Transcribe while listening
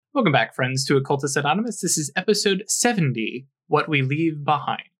Welcome back, friends, to Occultist Anonymous. This is episode 70, What We Leave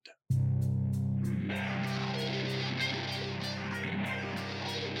Behind.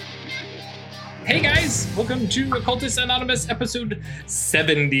 Hey guys, welcome to Occultist Anonymous episode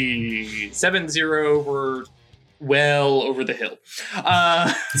 70. 70, we're well over the hill.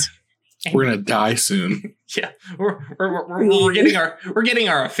 We're gonna die soon. Yeah, we're getting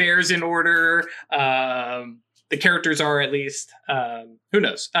our affairs in order. The characters are, at least. Who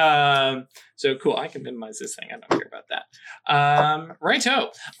knows? So cool. I can minimize this thing. I don't care about that.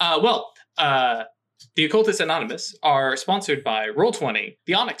 Righto. The Occultist Anonymous are sponsored by Roll20,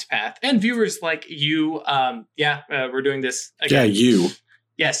 The Onyx Path, and viewers like you. We're doing this again. Yeah, you.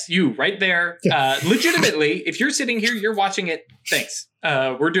 Yes, you, right there. Legitimately, if you're sitting here, you're watching it, thanks.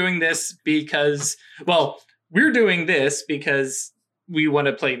 We're doing this because we want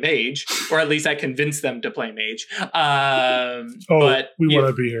to play Mage, or at least I convinced them to play Mage. But we want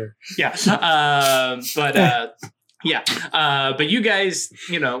to be here. Yeah. But you guys,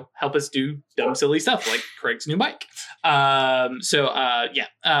 help us do dumb, silly stuff like Craig's new mic.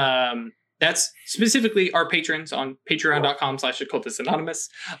 That's specifically our patrons on patreon.com/occultistanonymous,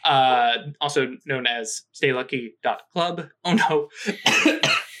 also known as staylucky.club. Oh no.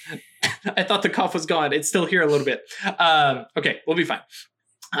 I thought the cough was gone. It's still here a little bit. Okay, we'll be fine.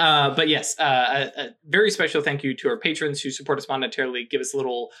 But yes, a very special thank you to our patrons who support us monetarily, give us a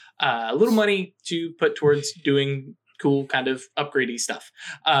little money to put towards doing cool kind of upgradey stuff.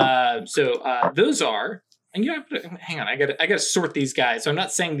 Those are, and hang on, I gotta sort these guys. So I'm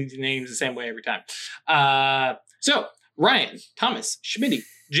not saying these names the same way every time. So Ryan, Thomas, Schmitty,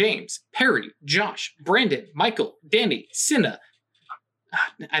 James, Perry, Josh, Brandon, Michael, Danny, Cinna.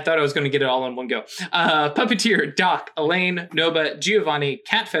 I thought I was going to get it all in one go. Puppeteer, Doc, Elaine, Noba, Giovanni,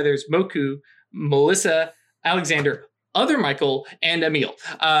 Cat Feathers, Moku, Melissa, Alexander, Other Michael, and Emil.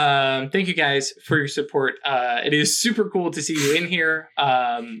 Thank you guys for your support. It is super cool to see you in here.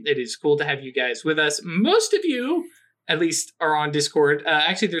 It is cool to have you guys with us. Most of you, at least, are on Discord.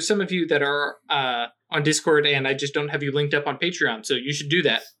 Actually, there's some of you that are on Discord, and I just don't have you linked up on Patreon. So you should do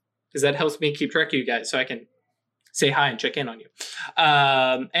that, because that helps me keep track of you guys so I can say hi and check in on you.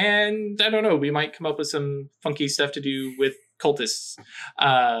 And I don't know, we might come up with some funky stuff to do with cultists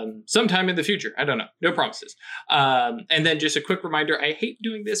sometime in the future. I don't know. No promises. And then just a quick reminder, I hate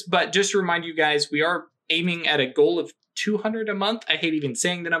doing this, but just to remind you guys, we are aiming at a goal of 200 a month. I hate even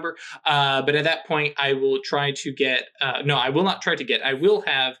saying the number. But at that point, I will try to get, I will not try to get, I will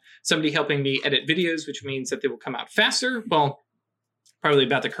have somebody helping me edit videos, which means that they will come out faster. Well, probably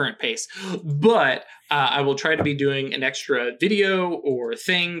about the current pace, but I will try to be doing an extra video or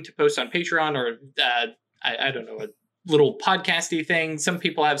thing to post on Patreon, or I don't know, a little podcasty thing. Some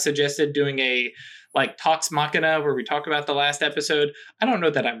people have suggested doing a Talks Machina where we talk about the last episode. I don't know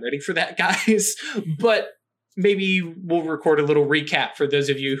that I'm ready for that, guys, but maybe we'll record a little recap for those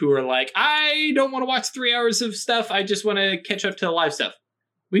of you who are like, I don't want to watch 3 hours of stuff. I just want to catch up to the live stuff.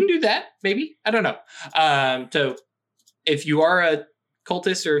 We can do that, maybe. I don't know. So if you are a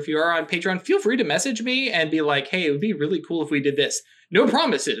cultist, or if you are on Patreon, feel free to message me and be like, hey, it would be really cool if we did this. No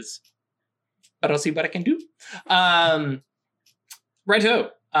promises, but I'll see what I can do.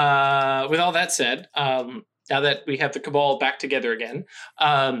 Righto. With all that said, now that we have the Cabal back together again,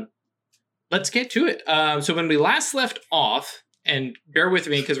 let's get to it. So when we last left off, and bear with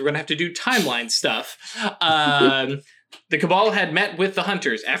me because we're going to have to do timeline stuff, the Cabal had met with the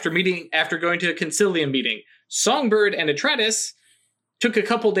Hunters after going to a Concilium meeting. Songbird and Atreides took a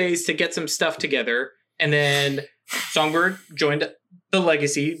couple days to get some stuff together, and then Songbird joined the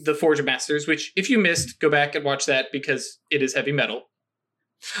Legacy, the Forge Masters, which, if you missed, go back and watch that because it is heavy metal.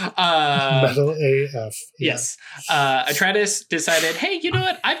 Metal AF. Yes. Atreides decided, hey, you know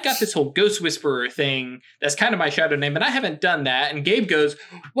what? I've got this whole Ghost Whisperer thing. That's kind of my shadow name, and I haven't done that. And Gabe goes,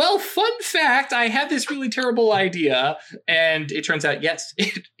 well, fun fact, I had this really terrible idea. And it turns out, yes,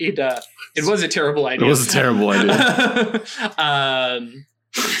 it was a terrible idea. It was a terrible idea.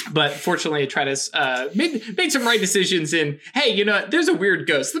 But fortunately, Atreides made some right decisions in, hey, you know what? There's a weird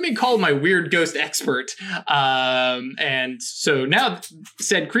ghost. Let me call my weird ghost expert. And so now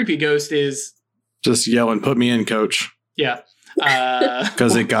said creepy ghost is just yelling, put me in, coach. Yeah.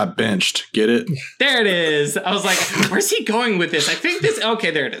 Because it got benched. Get it? There it is. I was like, where's he going with this? I think this.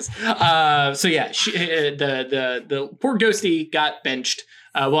 Okay, there it is. So yeah, the poor ghosty got benched.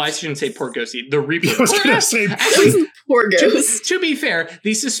 Well, I shouldn't say poor ghosty. The Reaper. I was going to say actually, poor ghost. To be fair,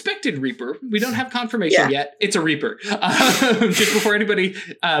 the suspected Reaper. We don't have confirmation yet. It's a Reaper. Just before anybody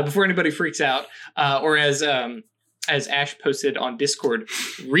freaks out, or as as Ash posted on Discord,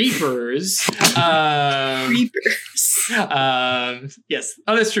 Reapers. Reapers. Yes.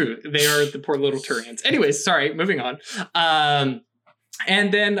 Oh, that's true. They are the poor little Turians. Anyways, sorry, moving on.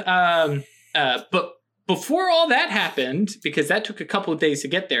 And then, but before all that happened, because that took a couple of days to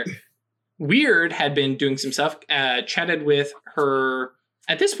get there, Weird had been doing some stuff, chatted with her,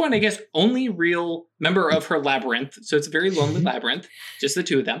 at this point, I guess, only real member of her labyrinth. So it's a very lonely labyrinth, just the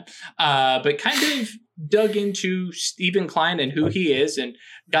two of them. But kind of dug into Stephen Klein and who he is and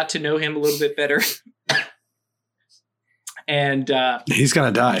got to know him a little bit better. And he's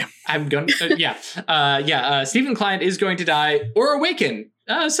going to die. I'm going to, Stephen Klein is going to die or awaken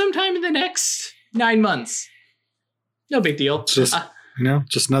sometime in the next 9 months. No big deal. Just,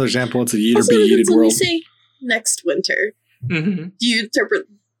 just another example. It's a yeet or be yeeted when world. you say next winter, mm-hmm. do you interpret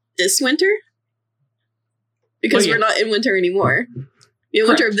this winter? Because we're not in winter anymore. You have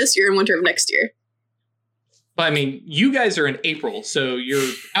winter of this year and winter of next year. But I mean, you guys are in April, so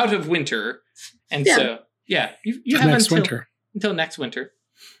you're out of winter. And so, yeah, you have until next winter.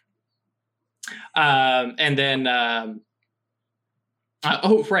 And then,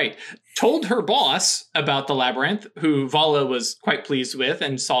 told her boss about the labyrinth, who Vala was quite pleased with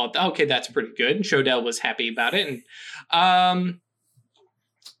and saw, okay, that's pretty good. And Shodell was happy about it. And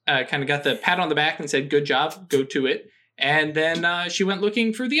kind of got the pat on the back and said, good job, go to it. And then she went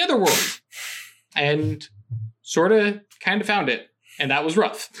looking for the other world and sort of kind of found it. And that was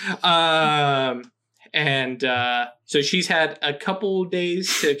rough. So she's had a couple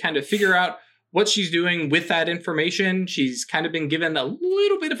days to kind of figure out what she's doing with that information. She's kind of been given a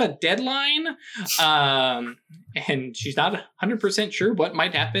little bit of a deadline. And she's not 100% sure what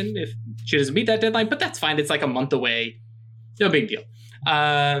might happen if she doesn't meet that deadline, but that's fine. It's like a month away. No big deal.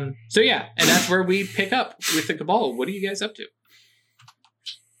 And that's where we pick up with the Cabal. What are you guys up to?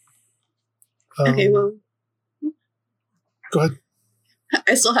 Okay, well, go ahead.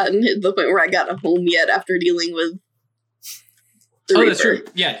 I still hadn't hit the point where I got home yet after dealing with the Reaper. That's true.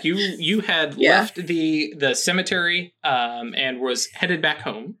 Yeah, you had left the cemetery and was headed back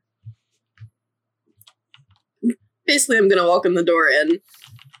home. Basically, I'm gonna walk in the door and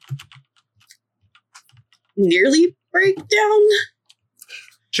nearly break down.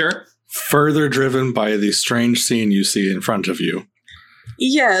 Sure. Further driven by the strange scene you see in front of you.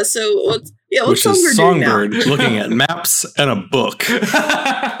 Yeah, so what's which is Songbird looking at maps and a book.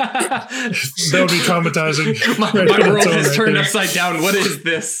 That would be traumatizing. My world has turned upside down. What is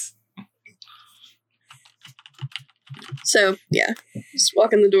this? So, yeah. Just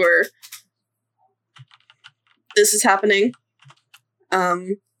walk in the door. This is happening.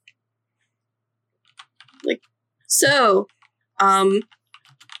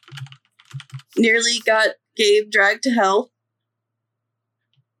 Nearly got Gabe dragged to hell.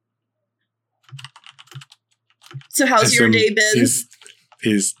 So how's your day been?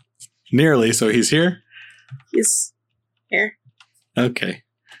 He's nearly, so he's here? He's here. Okay.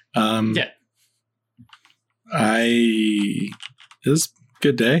 Yeah. It was a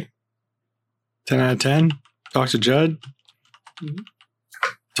good day. 10 out of 10. Talked to Judd. Mm-hmm.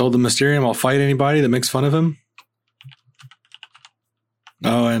 Told the Mysterium I'll fight anybody that makes fun of him.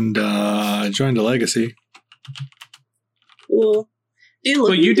 Oh, and joined a Legacy. Cool.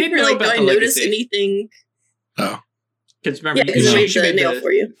 You did know about the notice Legacy. Anything? Oh. Because remember, because I made the nail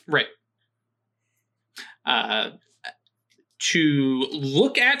for you. Right. To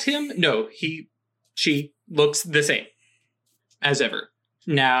look at him, no, she looks the same as ever.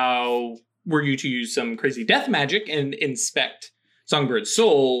 Now, were you to use some crazy death magic and inspect Songbird's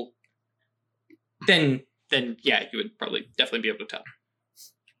soul, then yeah, you would probably definitely be able to tell.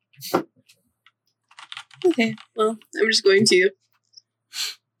 Okay, well, I'm just going to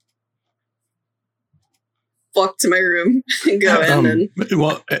walk to my room and go in and...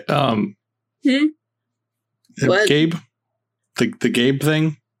 Well, What? Gabe? The Gabe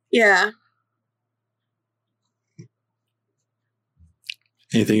thing? Yeah.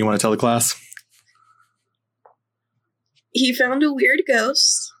 Anything you want to tell the class? He found a weird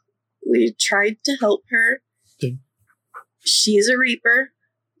ghost. We tried to help her. She's a Reaper.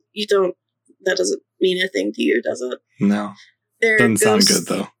 That doesn't mean a thing to you, does it? No. They're Doesn't sound ghosts, good,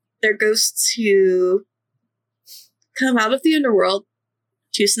 though. They're ghosts who come out of the underworld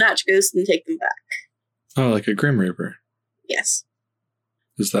to snatch ghosts and take them back. Oh, like a Grim Reaper. Yes.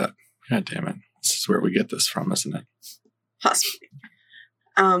 Is that... God damn it. This is where we get this from, isn't it? Possibly.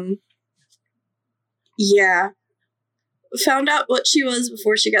 Yeah. Found out what she was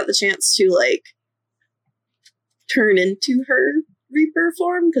before she got the chance to, turn into her Reaper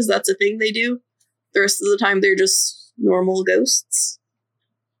form, because that's a thing they do. The rest of the time, they're just normal ghosts.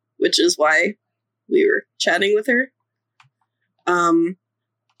 Which is why we were chatting with her.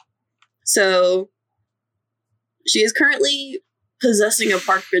 So she is currently possessing a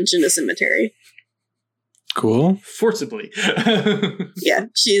park bench in a cemetery. Cool. Forcibly. Yeah,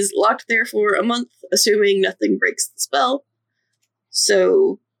 she's locked there for a month, assuming nothing breaks the spell.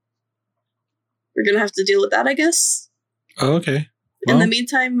 So we're gonna have to deal with that, I guess. Oh, okay. In Well, the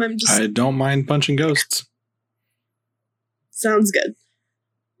meantime, I don't mind punching ghosts. Sounds good.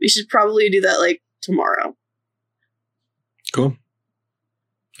 We should probably do that, like, tomorrow. Cool.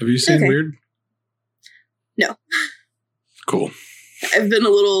 Have you seen Okay. Weird? No. Cool. I've been a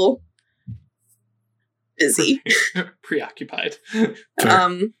little busy. Preoccupied. Fair.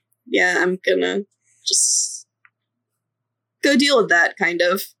 Yeah, I'm gonna just go deal with that, kind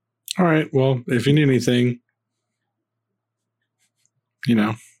of. All right. Well, if you need anything,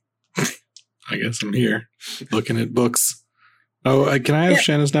 I guess I'm here looking at books. Oh, can I have Yeah.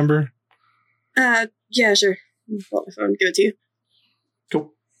 Shanna's number? Yeah, sure. Pull out my phone, give it to you.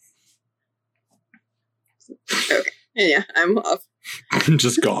 Cool. Okay. And yeah, I'm off.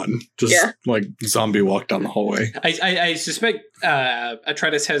 Just gone. Just Yeah. like zombie walk down the hallway. I suspect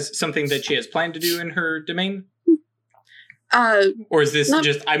Atreides has something that she has planned to do in her domain? Or is this Not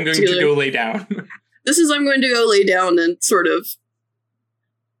just, I'm going to particularly. go lay down? This is I'm going to go lay down and sort of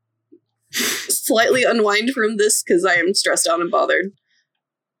slightly unwind from this because I am stressed out and bothered.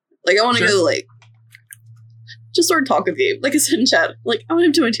 Like, I want to Sure. go, like, just sort of talk with you. Like I said in chat, like, I want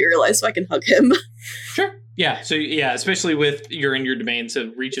him to materialize so I can hug him. Sure. Yeah. So, yeah, especially with you're in your domain,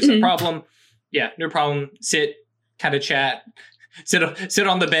 so reach is Mhm. a problem. Yeah, no problem. Sit, kind of chat. Sit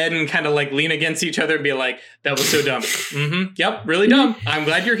on the bed and kind of like lean against each other and be like, that was so dumb. Mm-hmm. Yep. Really dumb. I'm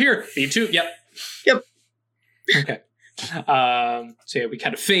glad you're here. Me too. Yep. Yep. Okay. So yeah, we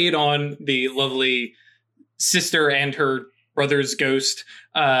kind of fade on the lovely sister and her brother's ghost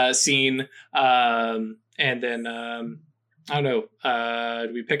scene. And then, I don't know,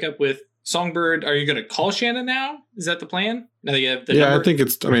 do we pick up with Songbird? Are you going to call Shannon now? Is that the plan? Now that you have the Yeah, number? I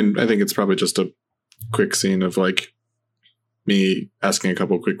think it's probably just a quick scene of like me asking a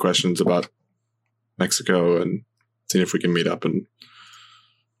couple quick questions about Mexico and seeing if we can meet up and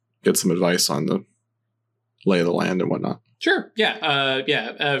get some advice on the lay of the land and whatnot. Sure. Yeah.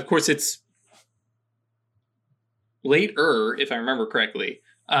 Of course, it's later, if I remember correctly.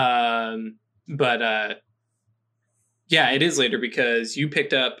 But yeah, it is later because you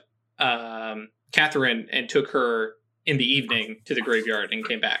picked up Catherine and took her in the evening to the graveyard and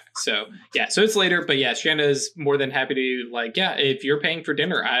came back. So yeah, so it's later. But yeah, Shanna is more than happy to, like, yeah, if you're paying for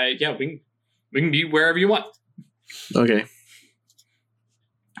dinner, we can be wherever you want. Okay.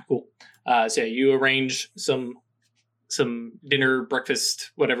 Cool. So yeah, you arrange some dinner,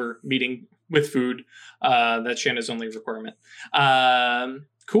 breakfast, whatever meeting with food. That's Shanna's only requirement.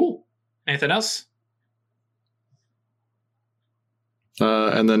 Cool. Anything else?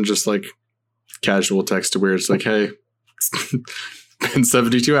 And then just like casual text to Weird. It's like, hey, it's been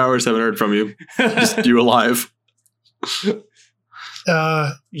 72 hours, haven't heard from you. Just you alive.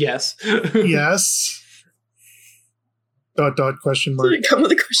 Yes. Yes. ... question mark. Come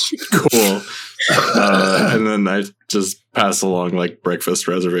with a question. Cool. And then I just pass along like breakfast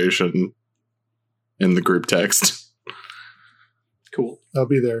reservation in the group text. Cool. I'll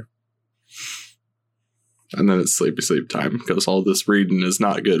be there. And then it's sleep time because all this reading is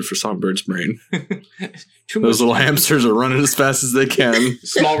not good for Songbird's brain. Too Those much. little hamsters are running as fast as they can.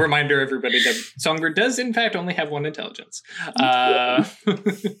 Small reminder, everybody, that Songbird does in fact only have one intelligence.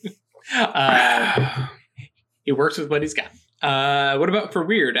 He works with what he's got. What about for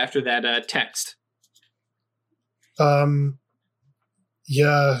Weird after that text?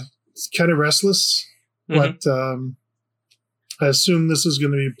 Yeah, it's kind of restless, Mhm. but I assume this is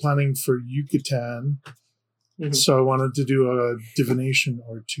going to be planning for Yucatan. Mhm. So I wanted to do a divination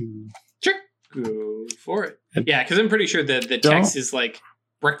or two. Sure. Go for it. Yeah, because I'm pretty sure that the Don't- text is like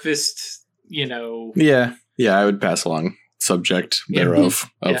breakfast, you know. Yeah, I would pass along subject Yeah. thereof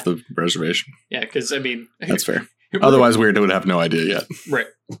of Yeah. the reservation. Yeah, because I mean, That's fair. Otherwise, Weird would have no idea yet. right.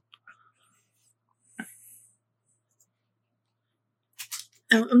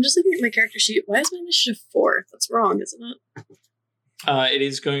 I'm just looking at my character sheet. Why is my initiative 4? That's wrong, isn't it? It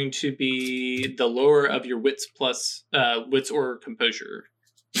is going to be the lower of your wits plus wits or composure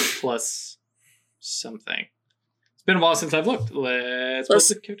plus something. It's been a while since I've looked. Let's Plus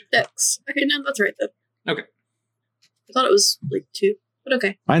pull the character. Dex. Okay, no, that's right then. Okay. I thought it was like 2, but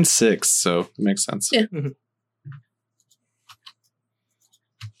okay. Mine's 6, so it makes sense. Yeah.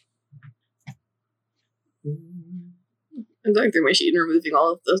 I'm going through my sheet and removing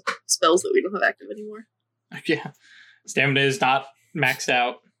all of the spells that we don't have active anymore. Yeah. Stamina is not maxed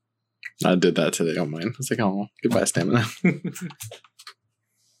out. I did that today on mine. I was like, oh, goodbye, stamina.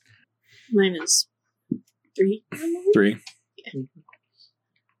 Mine is 3. 3.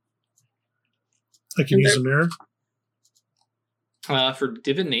 I can use a mirror. For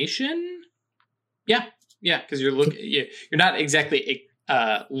divination, yeah, because you're you're not exactly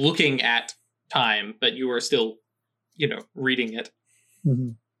looking at time, but you are still, reading it.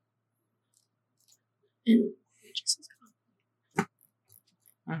 Mm-hmm.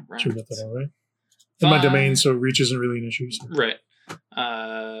 All right. Sure, got that all right. In my domain, so reach isn't really an issue. So. Right.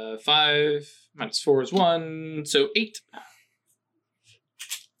 5 minus 4 is 1, so 8.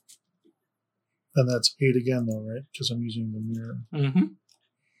 And that's 8 again, though, right? Because I'm using the mirror. Mm-hmm.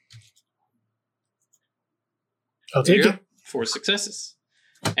 I'll take it. 4 successes.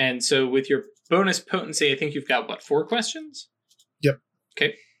 And so with your bonus potency, I think you've got, 4 questions? Yep.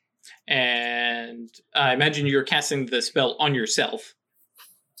 Okay. And I imagine you're casting the spell on yourself.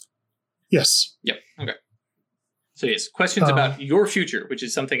 Yes. Yep. Okay. So yes, questions about your future, which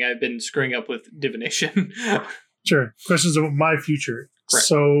is something I've been screwing up with divination. Sure. Questions about my future. Correct.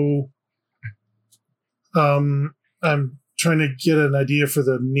 So I'm trying to get an idea for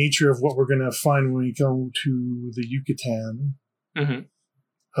the nature of what we're going to find when we go to the Yucatan.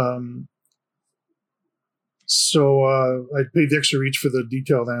 Mm-hmm. So I paid the extra reach for the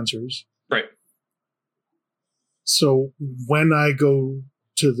detailed answers. Right. So when I go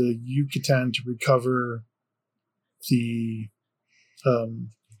to the Yucatan to recover the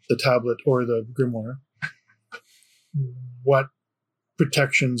tablet or the grimoire, what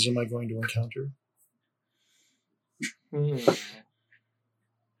protections am I going to encounter?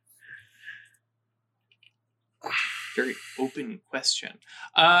 Very open question.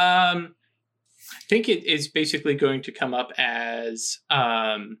 I think it is basically going to come up as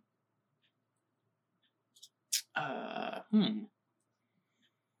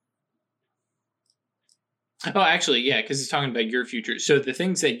Oh, actually, yeah, because it's talking about your future. So the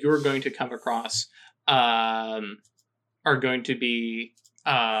things that you're going to come across are going to be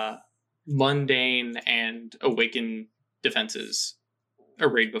mundane and awakened defenses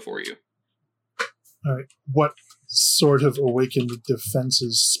arrayed before you. All right. What sort of awakened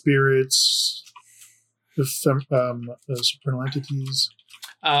defenses? Spirits? Supernal entities?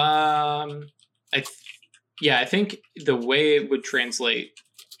 I think the way it would translate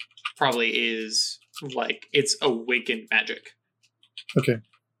probably is like it's awakened magic. Okay.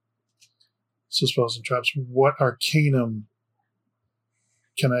 So spells and traps. What arcanum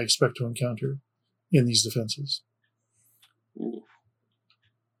can I expect to encounter in these defenses? Ooh.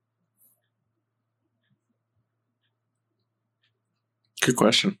 Good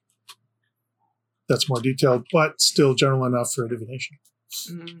question. That's more detailed, but still general enough for a divination.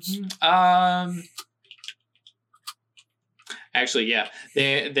 Mm-hmm. Actually, yeah.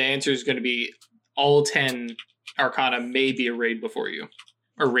 The answer is going to be all 10 arcana may be arrayed before you,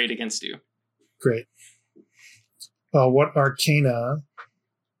 or arrayed against you. Great. What arcana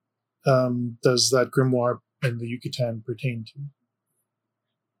does that grimoire and the Yucatan pertain to?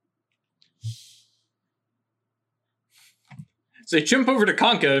 So you jump over to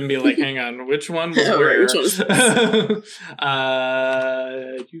Conca and be like, hang on, which one was Oh, where? right, which one is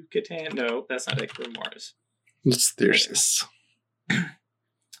Yucatan? No, that's not it. Grimoires. It's Thyrsus.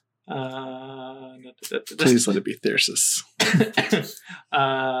 Please let it be Thyrsus.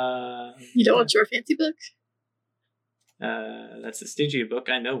 You don't want your fancy book? That's the Stygia book.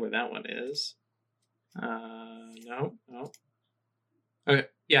 I know where that one is. No. Okay,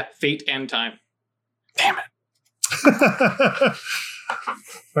 yeah, Fate and Time. Damn it. All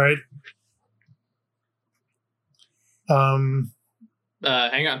right.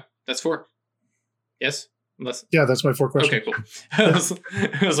 Hang on. That's 4. Yes? Unless... Yeah, that's my 4 questions. Okay, cool. I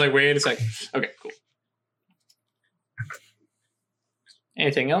was like, wait a second. Okay, cool.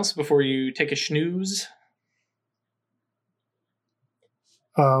 Anything else before you take a snooze?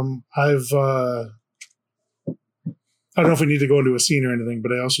 I don't know if we need to go into a scene or anything,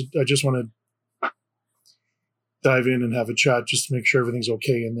 but I just want to dive in and have a chat just to make sure everything's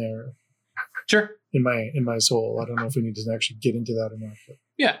okay in there. Sure. In my soul. I don't know if we need to actually get into that or not. But.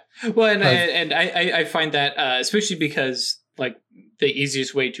 Yeah. Well, and I find that especially because like the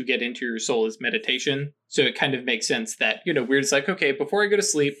easiest way to get into your soul is meditation. So it kind of makes sense that, Weird's like, okay, before I go to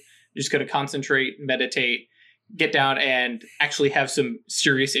sleep, I'm just going to concentrate, meditate, get down and actually have some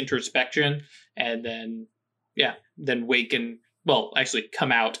serious introspection and then wake and actually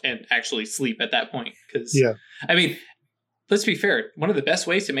come out and actually sleep at that point. Because, I mean, let's be fair. One of the best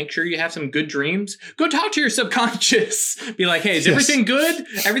ways to make sure you have some good dreams, go talk to your subconscious. Be like, hey, is everything good?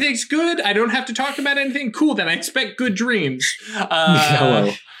 Everything's good. I don't have to talk about anything. Cool. Then I expect good dreams.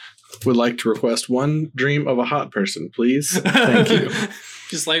 Hello. would like to request one dream of a hot person, please. Thank you.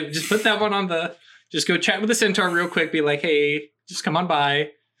 Just put that one on the. Just go chat with the centaur real quick. Be like, hey, just come on by.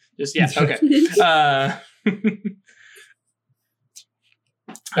 Just okay. And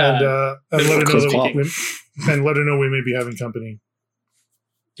let her know and let her know we may be having company.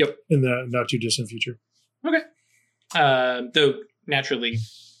 Yep. In the not too distant future. Okay. Though naturally,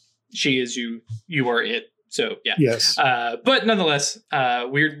 she is you. You are it. So yeah. Yes. But nonetheless,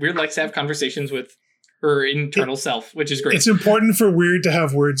 Weird likes to have conversations with her internal self, which is great. It's important for Weird to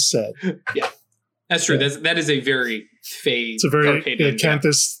have words said. Yeah, that's true. Yeah. That is a very Faye. It's a very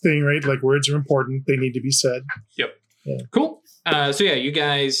Canthus thing, right? Like words are important; they need to be said. Yep. Yeah. Cool. So yeah, you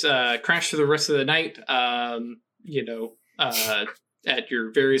guys crash for the rest of the night. At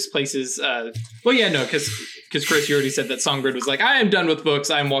your various places. Because Chris, you already said that Songbird was like, I am done with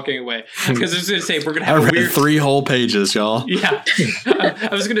books. I'm walking away. Because I was going to say we're going to have I read 3 whole pages, y'all. Yeah, I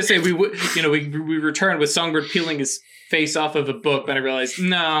was going to say we returned with Songbird peeling his face off of a book, but I realized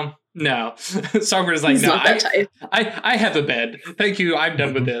no. Songbird is like, He's not that type. I have a bed. Thank you. I'm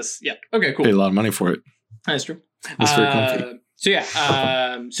done with this. Yeah. Okay. Cool. Paid a lot of money for it. That's true. It's very comfy.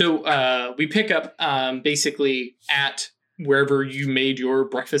 So we pick up basically at wherever you made your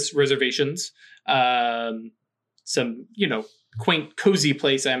breakfast reservations. Some, quaint, cozy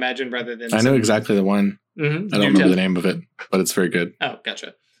place, I imagine, rather than... I know exactly the one. Mm-hmm. I don't remember the name of it, but it's very good. Oh,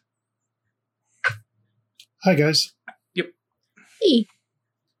 gotcha. Hi, guys. Yep. Hey.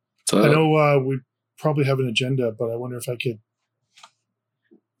 So, I know we probably have an agenda, but I wonder if I could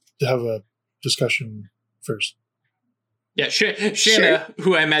have a discussion first. Yeah, Shanna,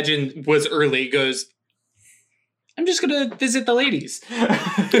 who I imagine was early, goes... I'm just gonna visit the ladies.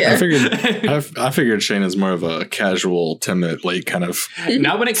 Yeah. I figured Shayna's more of a casual 10-minute late kind of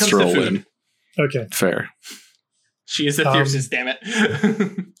Not when it comes to stroll food. in. Okay. Fair. She is the fiercest, damn it.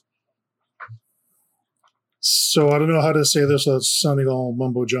 So I don't know how to say this without sounding all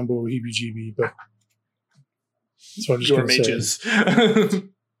mumbo jumbo, heebie-jeebie, but so I'm just Your going to say mages.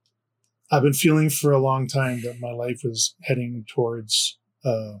 I've been feeling for a long time that my life is heading towards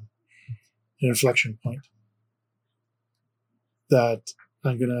an inflection point. That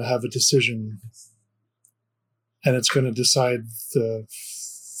I'm going to have a decision and it's going to decide the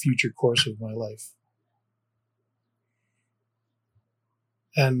future course of my life.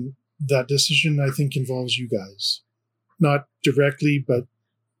 And that decision, I think, involves you guys. Not directly, but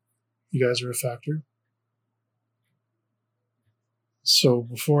you guys are a factor. So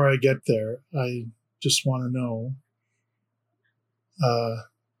before I get there, I just want to know,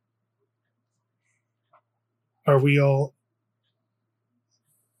 are we all...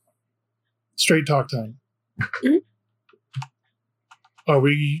 Straight talk time. Mm-hmm. Are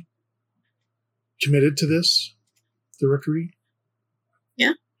we committed to this? The Rookery?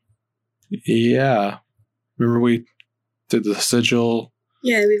 Yeah. Remember we did the sigil,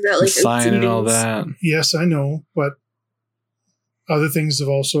 Yeah, we've got the sign and all meetings. that. Yes, I know, but other things have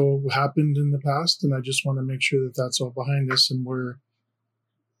also happened in the past, and I just want to make sure that that's all behind us and we're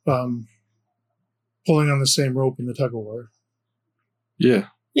pulling on the same rope in the tug of war. Yeah.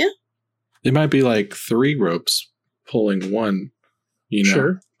 Yeah. It might be like 3 ropes pulling one,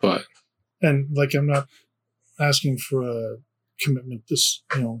 Sure. but And like, I'm not asking for a commitment,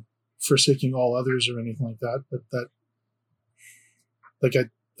 forsaking all others or anything like that, but that, like, I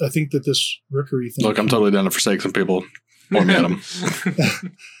think that this Rookery thing... look, I'm totally down to forsake some people. Or met them.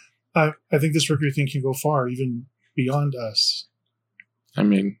 I think this Rookery thing can go far, even beyond us. I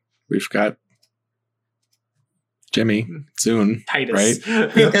mean, we've got Jimmy soon, Titus.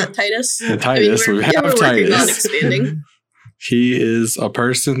 right? We've got Titus. And Titus, we have we're working on Titus. expanding. He is a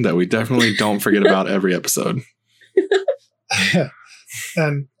person that we definitely don't forget about every episode.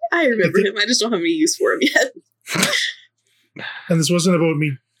 And I remember him. I just don't have any use for him yet. this wasn't about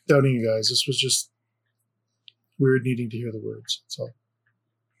me doubting you guys. This was just Weird needing to hear the words. That's all.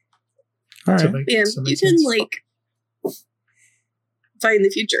 All Does that right. make- Yeah, does that you make can sense? find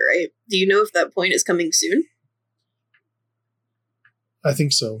the future, right? Do you know if that point is coming soon? I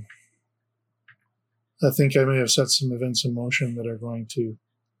think so. I think I may have set some events in motion that are going to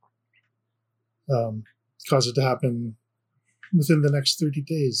cause it to happen within the next 30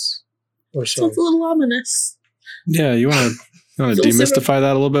 days or so. Sounds a little ominous. Yeah, you want to Feels so- demystify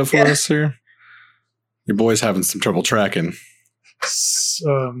that a little bit for Yeah. us here? Your boy's having some trouble tracking.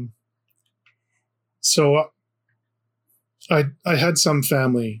 So I had some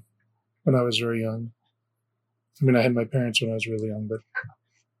family when I was very young. I mean, I had my parents when I was really young, but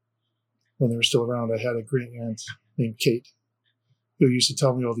when they were still around, I had a great aunt named Kate who used to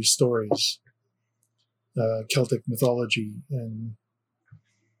tell me all these stories, Celtic mythology and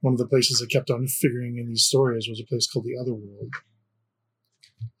one of the places I kept on figuring in these stories was a place called the Otherworld.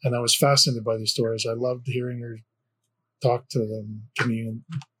 And I was fascinated by these stories. I loved hearing her talk to me and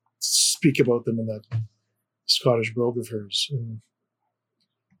speak about them in that Scottish brogue of hers. And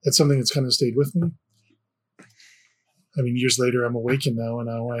it's something that's kind of stayed with me. I mean, years later, I'm awakened now, and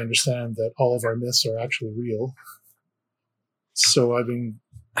now I understand that all of our myths are actually real. So I've been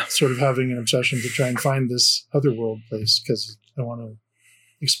sort of having an obsession to try and find this Otherworld place because I want to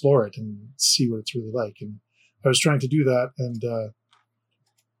explore it and see what it's really like. And I was trying to do that, and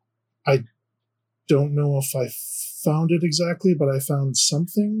I don't know if I found it exactly, but I found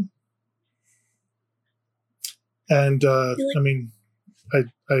something. And I mean,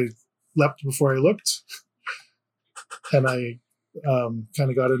 I leapt before I looked, and I kind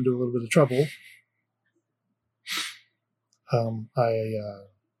of got into a little bit of trouble. I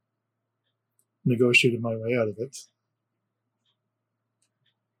negotiated my way out of it,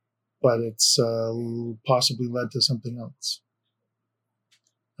 but it's possibly led to something else.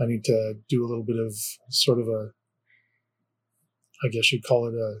 I need to do a little bit of sort of I guess you'd call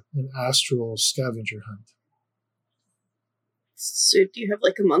it an astral scavenger hunt. So do you have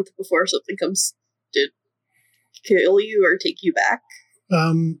like a month before something comes to kill you or take you back?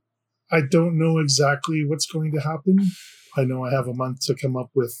 I don't know exactly what's going to happen. I know I have a month to come up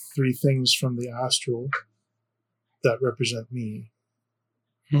with 3 things from the astral that represent me.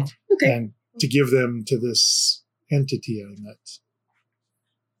 Okay. And to give them to this entity I met.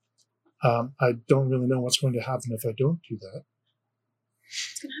 I don't really know what's going to happen if I don't do that.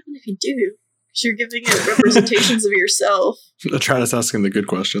 What's going to happen if you do? Because you're giving it representations of yourself. Atratus asking the good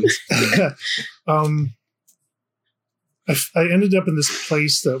questions. I ended up in this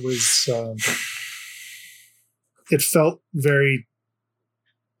place that was, it felt very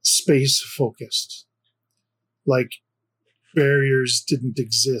space focused. Like barriers didn't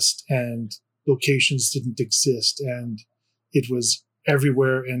exist and locations didn't exist, and it was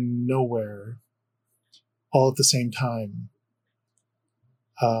everywhere and nowhere all at the same time.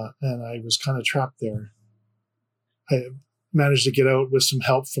 And I was kind of trapped there. I managed to get out with some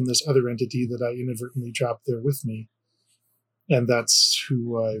help from this other entity that I inadvertently trapped there with me. And that's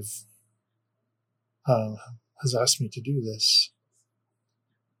who has asked me to do this.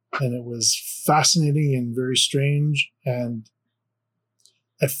 And it was fascinating and very strange. And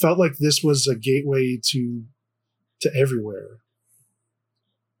it felt like this was a gateway to everywhere.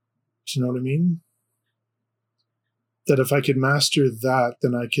 Do you know what I mean? That if I could master that,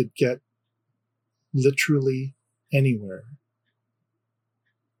 then I could get literally anywhere.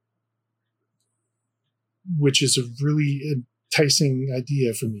 Which is a really enticing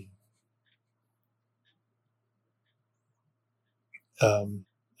idea for me.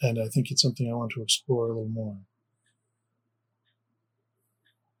 And I think it's something I want to explore a little more.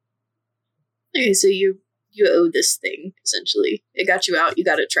 Okay, so you owe this thing, essentially. It got you out, you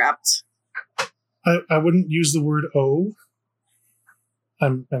got it trapped. I wouldn't use the word owe.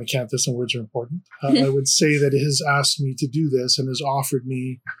 I'm an Acanthus and words are important. I would say that it has asked me to do this and has offered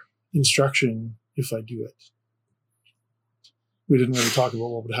me instruction if I do it. We didn't really talk about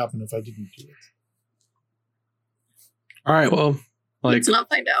what would happen if I didn't do it. All right, well, Let's not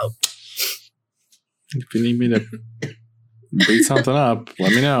find out. if you need me to beat something up,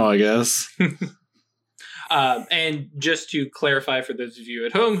 let me know, I guess. And just to clarify for those of you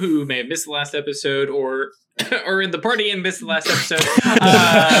at home who may have missed the last episode or in the party and missed the last episode,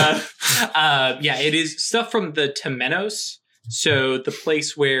 it is stuff from the Temenos. So the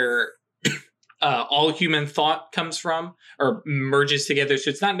place where all human thought comes from or merges together. So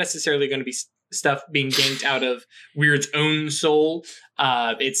it's not necessarily going to be stuff being ganked out of Weird's own soul.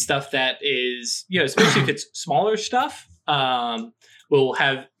 It's stuff that is, especially if it's smaller stuff, will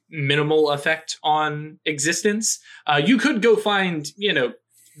have minimal effect on existence. You could go find,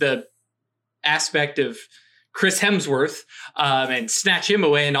 the aspect of Chris Hemsworth and snatch him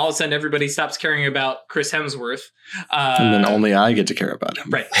away, and all of a sudden everybody stops caring about Chris Hemsworth. And then only I get to care about him.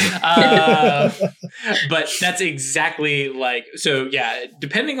 Right. But that's exactly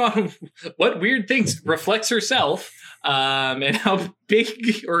depending on what weird things reflects herself and how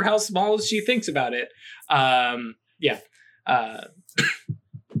big or how small she thinks about it.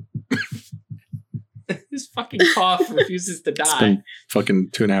 This fucking cough refuses to die. It's been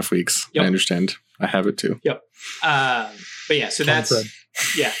fucking 2.5 weeks. Yep. I understand. I have it too. Yep. But yeah, so that's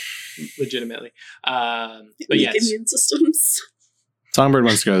legitimately. Immune systems. Songbird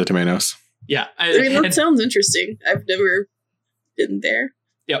wants to go to the Temenos. Yeah. That sounds interesting. I've never been there.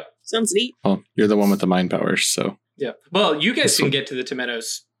 Yep. Sounds neat. Well, you're the one with the mind powers, so. Yeah. Well, you guys can get to the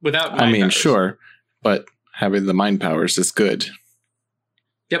Temenos without mind powers. Sure, but having the mind powers is good.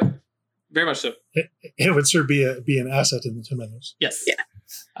 Yep. Very much so. It would sure be an asset in the Temenos. Yes. Yeah.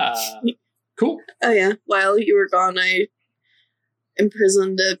 Cool. Oh yeah. While you were gone, I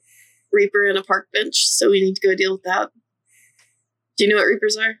imprisoned a Reaper in a park bench, so we need to go deal with that. Do you know what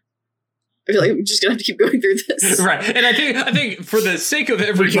Reapers are? I feel like I'm just gonna have to keep going through this. Right. And I think for the sake of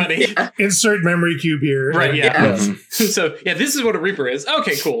everybody. Yeah. Insert memory cube here. Right, yeah. Mhm. So yeah, this is what a Reaper is.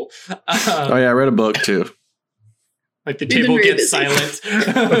 Okay, cool. Oh yeah, I read a book too. Like the You've been table very gets busy. silent.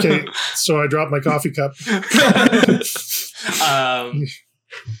 Okay, so I dropped my coffee cup.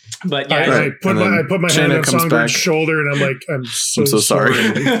 But yeah, I put And my then hand Shanna on comes Songbird's back. shoulder, and I'm like, I'm so sorry.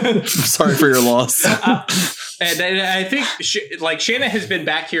 sorry. I'm sorry for your loss. and I think Shanna has been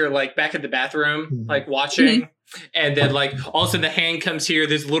back here, like back in the bathroom, like watching, and then like all of a sudden the hand comes here.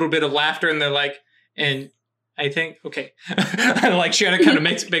 There's a little bit of laughter, and they're like, and I think okay, and like Shanna kind of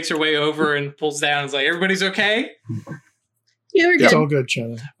makes her way over and pulls down. And is like, everybody's okay. Yeah, we're It's good. all good,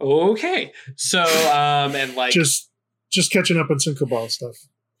 Shannon. Okay, so and like Just catching up on some Cabal stuff.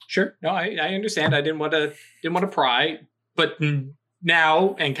 sure, no, I understand. I didn't want to pry, but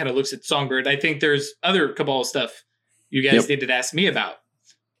now and kind of looks at Songbird. I think there's other Cabal stuff you guys needed to ask me about.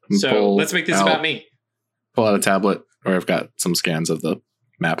 So Pull let's make this out- about me. Pull out a tablet where I've got some scans of the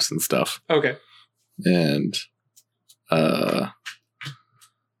maps and stuff, Okay. and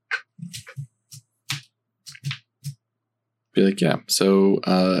be like, yeah. So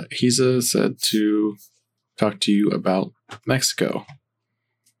Hiza said to talk to you about Mexico.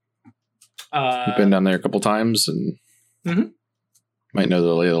 We've been down there a couple times and Mhm. might know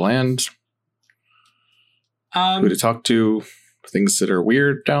the lay of the land. Who to talk to? Things that are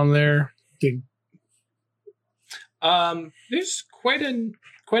weird down there. There's quite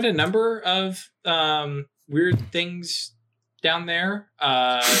a number of weird things down there.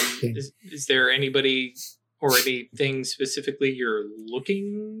 Is there anybody or anything specifically you're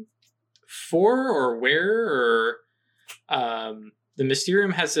looking for, or where, or the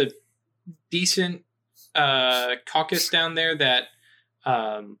Mysterium has a decent caucus down there that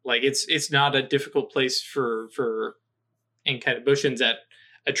like it's not a difficult place for and kind of Bushins at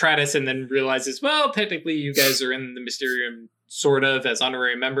Atratus, and then realizes, well, technically you guys are in the Mysterium sort of as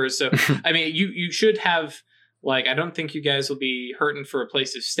honorary members. So I mean, you should have, like, I don't think you guys will be hurting for a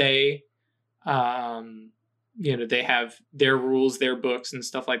place to stay. You know, they have their rules, their books and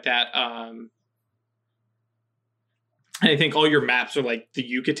stuff like that. I think all your maps are like the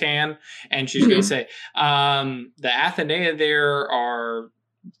Yucatan, and she's going to say, the Athenea there are,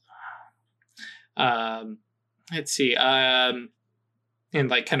 let's see, and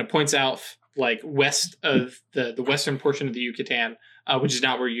like kind of points out like west of the western portion of the Yucatan, which is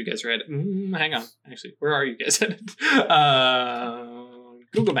not where you guys are at. Hang on, actually, where are you guys headed?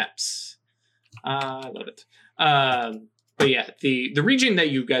 Google Maps. I love it. But yeah, the region that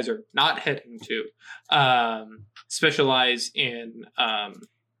you guys are not heading to specialize in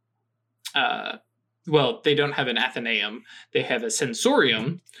well, they don't have an Athenaeum. They have a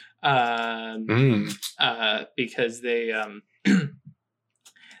Sensorium because they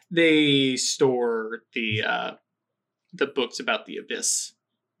they store the books about the abyss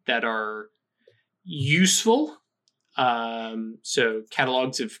that are useful. So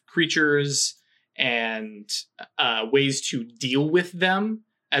catalogs of creatures and ways to deal with them,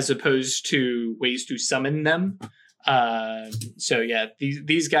 as opposed to ways to summon them. So yeah,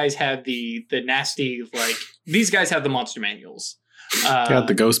 these guys have the nasty, like, these guys have the monster manuals. Got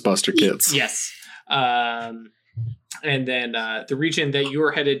the Ghostbuster kits. Yes. And then the region that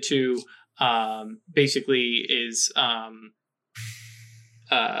you're headed to basically is sorry,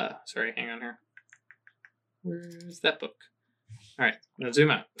 hang on here. Where's that book? All right, I'm gonna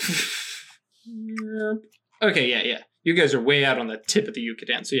zoom out. Okay, yeah. You guys are way out on the tip of the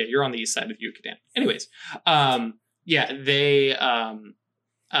Yucatan. So yeah, you're on the east side of the Yucatan. Anyways, yeah, they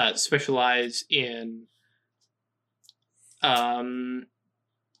specialize in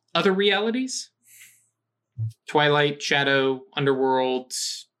other realities. Twilight, Shadow, Underworld,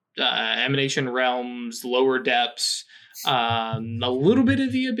 Emanation Realms, Lower Depths, a little bit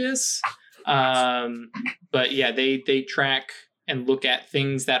of the Abyss. But yeah, they track and look at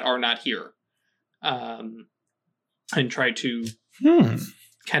things that are not here. And try to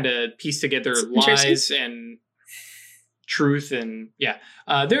kind of piece together lies and truth, and yeah,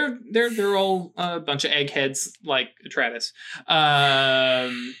 they're all a bunch of eggheads like Atratus.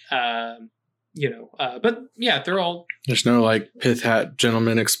 You know, but yeah, they're all. There's no like pith hat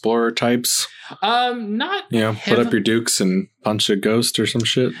gentleman explorer types. Not You know, put up your dukes and punch a ghost or some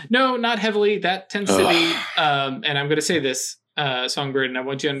shit. No, not heavily. That tends to be, and I'm going to say this, Songbird, and I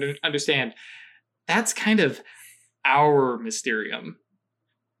want you to understand, that's kind of our Mysterium.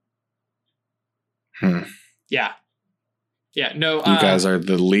 Yeah. Yeah. No. You guys are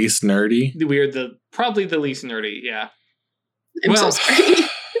the least nerdy. We are probably the least nerdy. Yeah. I'm so sorry.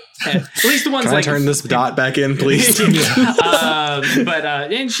 At least the ones Can I like turn this dot back in, please? And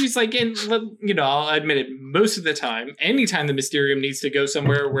she's like, and I'll admit it, most of the time, anytime the Mysterium needs to go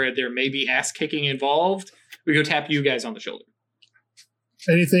somewhere where there may be ass kicking involved, we go tap you guys on the shoulder.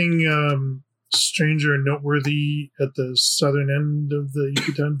 Anything strange or noteworthy at the southern end of the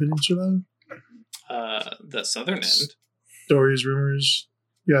Yucatan Peninsula? The southern end. Stories, rumors.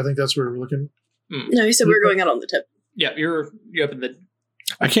 Yeah, I think that's where we're looking. No, he said we were going out on the tip. Yeah, you're up in the.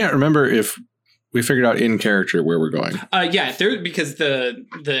 I can't remember if we figured out in character where we're going. Yeah, there because the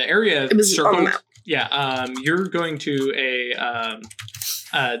area It was on the circled. map. Yeah, you're going to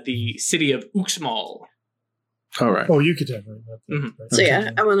the city of Uxmal. All right. Oh, Yucatan, right? Mhm. Right. So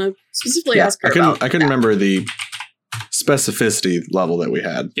yeah, I want to specifically ask her I couldn't about that. remember the specificity level that we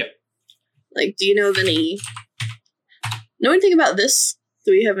had. Like, do you know of know anything about this?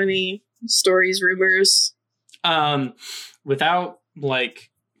 Do we have any stories, rumors? Without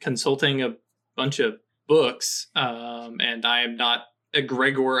like consulting a bunch of books, and I am not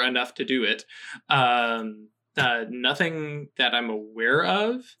egregor enough to do it. Nothing that I'm aware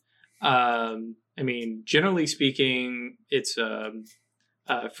of. I mean, generally speaking, it's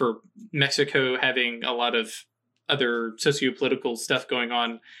for Mexico having a lot of other sociopolitical stuff going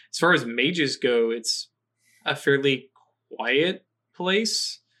on. As far as mages go, it's a fairly quiet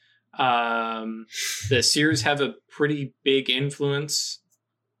place. The Seers have a pretty big influence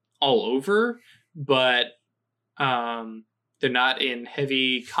all over, but they're not in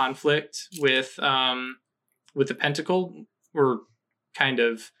heavy conflict with the Pentacle. We're kind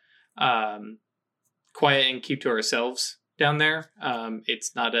of quiet and keep to ourselves down there.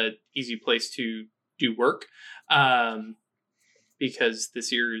 It's not an easy place to do work because the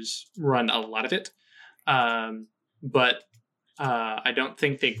Seers run a lot of it. But I don't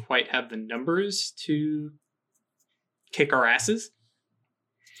think they quite have the numbers to kick our asses.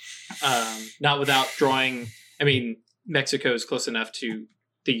 Not without drawing. I mean, Mexico is close enough to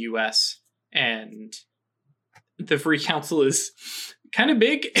the U.S. and the Free Council is kind of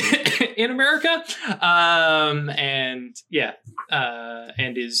big in America, and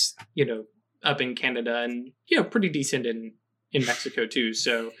is up in Canada and pretty decent in Mexico too.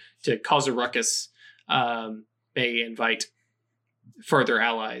 So to cause a ruckus may invite further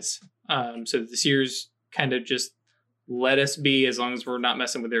allies. So the Seers kind of just let us be as long as we're not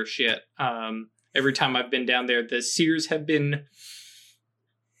messing with their shit. Every time I've been down there, the Seers have been.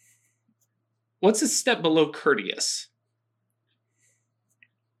 What's a step below courteous?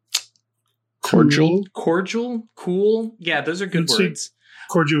 Cordial? Cordial? Cool? Yeah, those are good I'd say- words.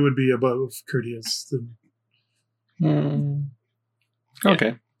 Cordial would be above courteous.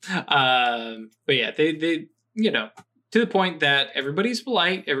 Okay. But yeah, they to the point that everybody's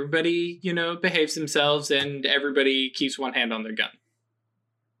polite, everybody, behaves themselves, and everybody keeps one hand on their gun.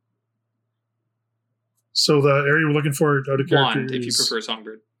 So the area we're looking for out of character Wand, if you is- prefer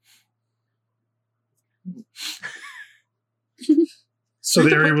Songbird. So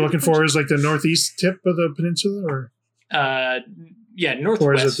the area we're looking for is like the northeast tip of the peninsula, or Yeah, or is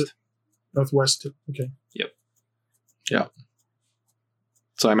northwest. it the northwest tip? Okay.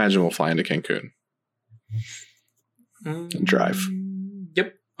 So I imagine we'll fly into Cancun. drive.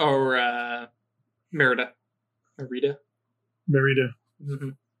 Yep. Or Merida. Merida. Mm-hmm.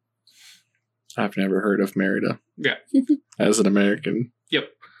 I've never heard of Merida. Yeah. As an American. Yep.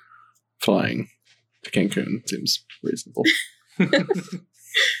 Flying to Cancun seems reasonable.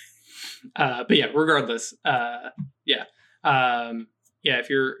 But yeah, regardless, if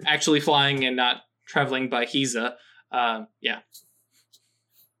you're actually flying and not traveling by Giza, I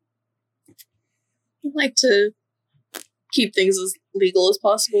like to keep things as legal as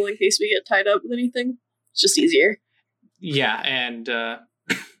possible in case we get tied up with anything. It's just easier. yeah, and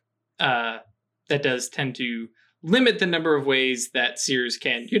that does tend to limit the number of ways that Seers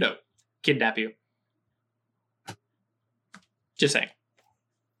can, kidnap you. Just saying.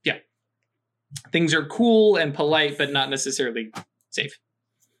 Yeah. Things are cool and polite, but not necessarily safe.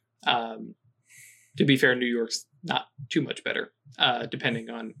 To be fair, New York's not too much better, depending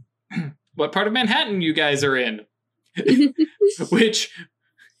on what part of Manhattan you guys are in. Which,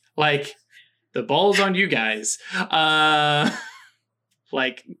 like, the ball's on you guys.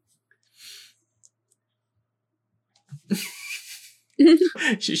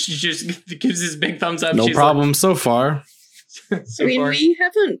 She just gives this big thumbs up. No She's problem so far. Like, so I mean, far. we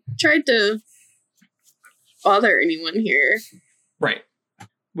haven't tried to bother anyone here. Right.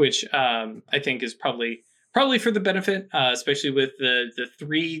 Which I think is probably for the benefit, especially with the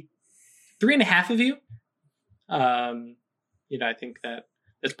 3.5 of you. I think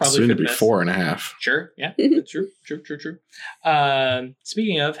that's probably Soon for to the be best. 4.5. Sure, yeah, that's true.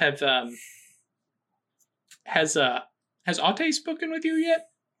 Speaking of, has Ate spoken with you yet?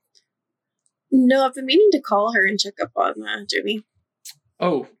 No, I've been meaning to call her and check up on Jimmy.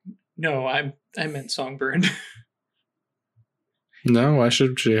 Oh no, I meant Songbird. No, why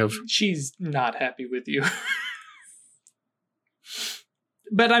should she have? She's not happy with you.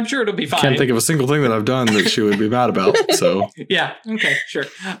 But I'm sure it'll be fine. Can't think of a single thing that I've done that she would be mad about. So Yeah, okay, sure.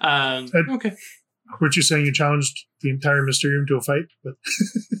 Okay. Weren't you saying you challenged the entire Mysterium to a fight? But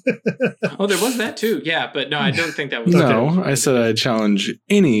Oh, there was that too. Yeah, but no, I don't think that was. no, I said I'd challenge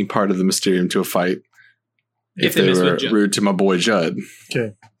any part of the Mysterium to a fight If if they they mess with were Judd. rude to my boy Judd.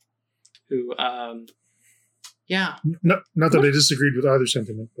 okay, Who, yeah. not that I disagreed with either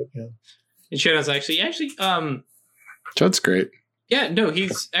sentiment, but yeah. And Shadow's actually, Judd's great. yeah, no,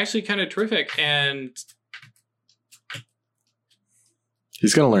 he's actually kind of terrific. And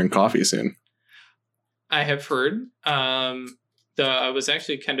He's gonna learn coffee soon. I have heard, though I was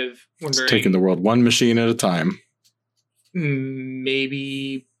actually kind of It's wondering, taking the world one machine at a time.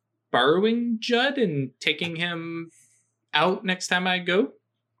 maybe borrowing Judd and taking him out next time I go.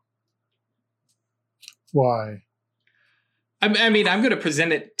 Why? I mean, I'm going to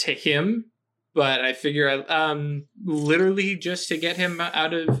present it to him, but I figure literally just to get him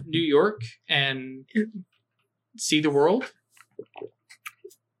out of New York and see the world.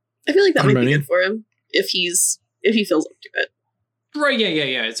 I feel like that I'm might be ready. good for him if he feels up to it. Right?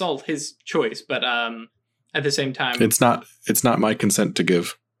 Yeah. It's all his choice, but at the same time, It's not my consent to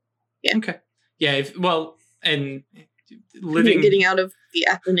give. okay. Yeah. And I think living, getting out of the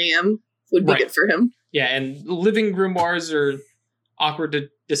Athenaeum would be Right. good for him. yeah, and living grimoires are awkward to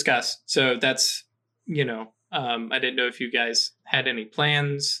discuss. So that's, I didn't know if you guys had any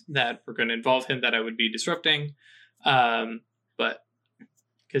plans that were going to involve him that I would be disrupting. But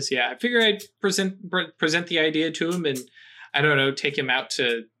because, I figure I'd present the idea to him and, I don't know, take him out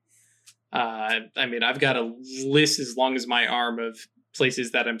to, I've got a list as long as my arm of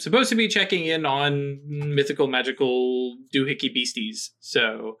places that I'm supposed to be checking in on mythical, magical, doohickey beasties.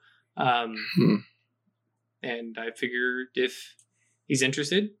 So, and I figured if he's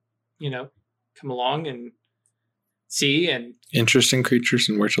interested, come along and see. And Interesting creatures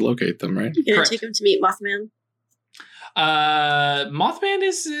and where to locate them, right? You're gonna Correct. take him to meet Mothman. Mothman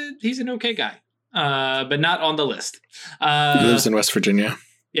he's an okay guy, but not on the list. He lives in West Virginia.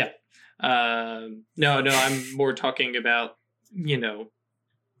 No, I'm more talking about,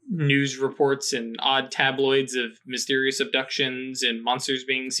 news reports and odd tabloids of mysterious abductions and monsters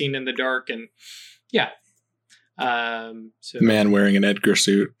being seen in the dark. And so Man wearing an Edgar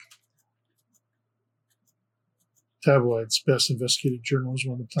suit. Tabloids, best investigative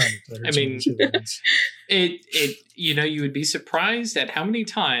journalism on the planet. heard I mean- somebody say that once. it you would be surprised at how many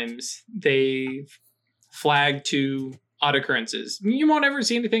times they flag to odd occurrences. You won't ever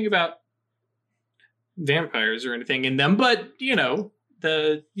see anything about vampires or anything in them, but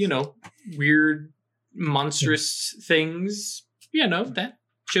the weird monstrous things, that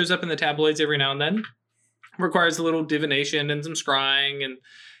shows up in the tabloids every now and then. Requires a little divination and some scrying and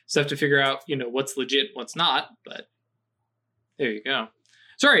stuff to figure out, what's legit, what's not. But there you go.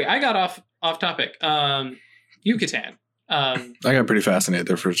 Sorry, I got off topic. Yucatan. I got pretty fascinated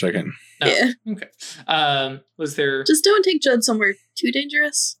there for a second. Oh, Yeah. Okay. Was there? Just don't take Judd somewhere too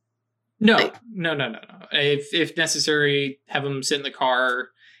dangerous. No. If necessary, have him sit in the car,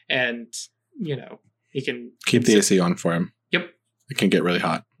 and he can Keep the AC on for him. Yep. It can get really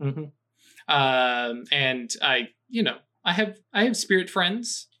hot. Mm-hmm. And I have spirit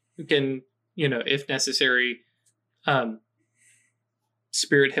friends who can, if necessary,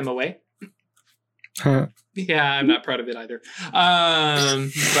 spirit him away. Huh. Yeah, I'm not proud of it either.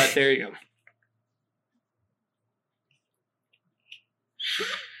 But there you go.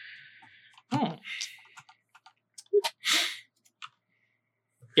 Oh.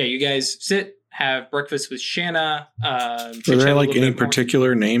 Yeah, you guys sit, have breakfast with Shanna. Are chit-chat there a like little any bit more.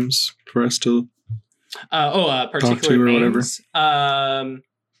 particular names for us to? Particular to or whatever. names.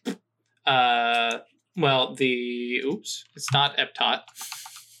 Well, it's not Eptot.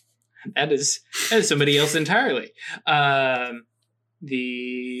 That is somebody else entirely. Oh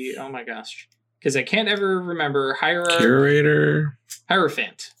my gosh, because I can't ever remember Curator.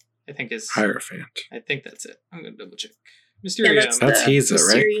 Hierophant. I think is. Hierophant. I think that's it. I'm gonna double check. Yeah, Mysterium. That's the Heza,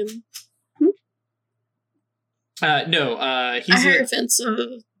 right? Mysterium. No. He's Hierophant's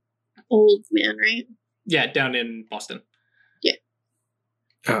a old man, right? down in Boston. Yeah.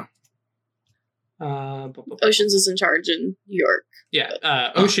 Oh. Oceans is in charge in New York.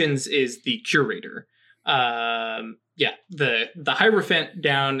 Yeah, Oceans is the curator. Yeah, the Hierophant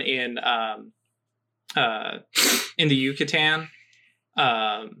down in the Yucatan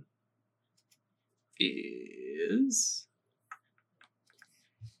is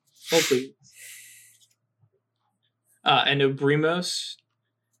please. And Obrimos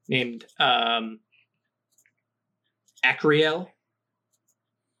named Acriel.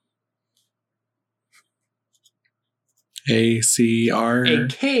 ACR.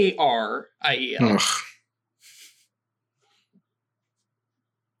 AKRIEL. Ugh.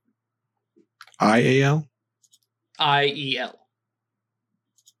 IAL? IEL.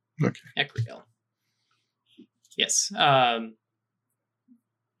 Okay. Acriel. Yes.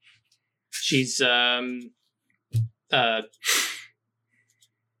 She's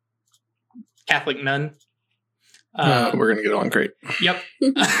Catholic nun. We're gonna get on great. Yep.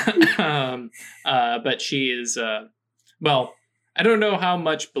 But she is well, I don't know how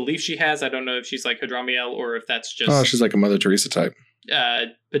much belief she has. I don't know if she's like Hadramiel or if that's just Oh, she's like a Mother Teresa type.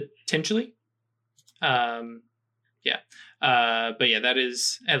 potentially. Yeah. But yeah, that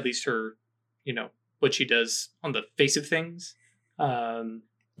is at least her, what she does on the face of things.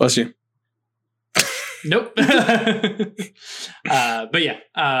 Bless you. Nope. But yeah,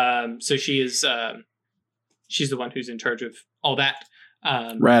 so she is she's the one who's in charge of all that.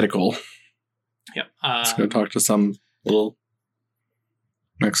 Radical. Yep. Let's go talk to some little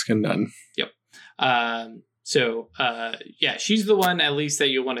Mexican nun. Yep. So yeah, she's the one at least that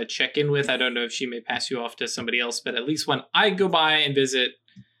you want to check in with. I don't know if she may pass you off to somebody else, but at least when I go by and visit,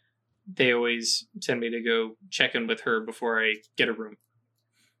 they always send me to go check in with her before I get a room.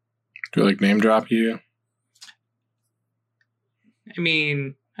 Do I like name drop you? I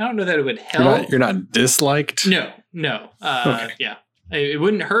mean, I don't know that it would help. You're not disliked? No. Okay. Yeah, it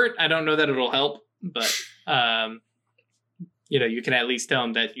wouldn't hurt. I don't know that it'll help, but you can at least tell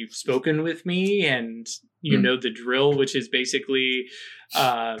them that you've spoken with me and you know the drill, which is basically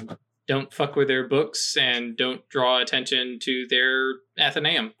don't fuck with their books and don't draw attention to their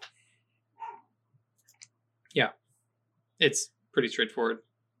Athenaeum. Yeah, it's pretty straightforward.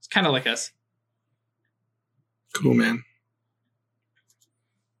 It's kind of like us. Cool, man.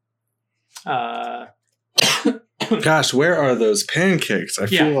 Gosh, where are those pancakes? I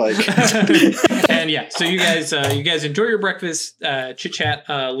feel like. And yeah, so you guys enjoy your breakfast, chit chat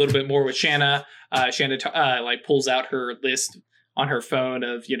a little bit more with Shanna. Shanna pulls out her list on her phone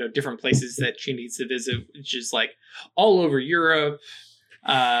of different places that she needs to visit, which is like all over Europe,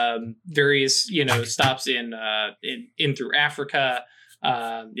 various stops in through Africa.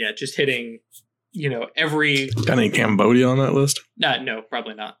 Yeah, just hitting every. Got any Cambodia on that list? No,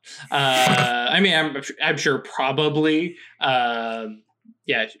 probably not. I mean, I'm sure probably.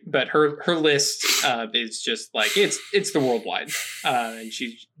 Yeah, but her list is just like it's the worldwide, and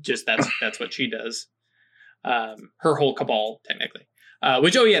she just that's what she does. Her whole cabal technically.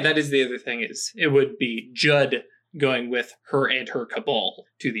 Which that is the other thing is it would be Judd going with her and her cabal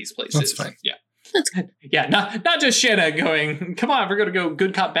to these places. That's fine. Yeah. Yeah, not just Shanna going, come on, we're going to go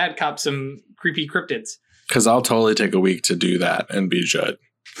good cop, bad cop, some creepy cryptids. Because I'll totally take a week to do that and be Judd.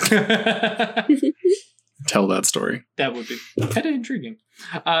 Tell that story. That would be kind of intriguing.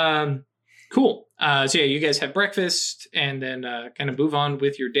 Cool. So yeah, you guys have breakfast and then kind of move on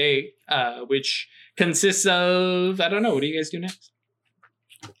with your day, which consists of, I don't know, what do you guys do next?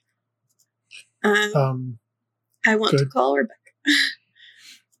 I want to call Rebecca.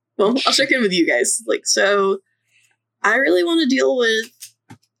 Well, I'll check in with you guys. So I really want to deal with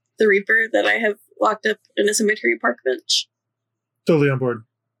the Reaper that I have locked up in a cemetery park bench. Totally on board.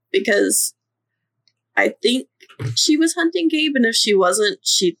 Because I think she was hunting Gabe, and if she wasn't,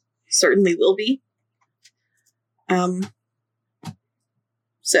 she certainly will be.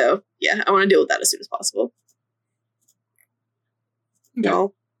 So, yeah, I want to deal with that as soon as possible. Okay.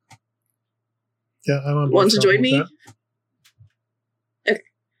 No. Yeah, I'm on board. Want to join me? Okay.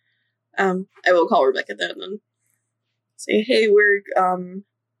 I will call Rebecca then and say, hey, we're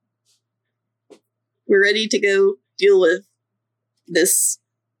ready to go deal with this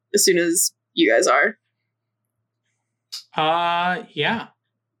as soon as you guys are. Yeah.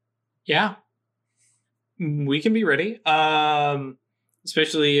 We can be ready.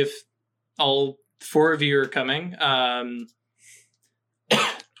 Especially if all four of you are coming.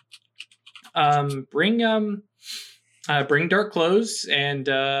 Bring dark clothes and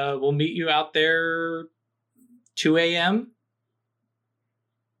we'll meet you out there 2 a.m.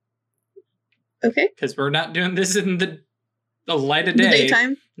 Okay. Because we're not doing this in the light of day. The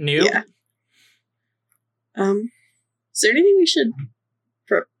daytime? Nope. Yeah. Is there anything we should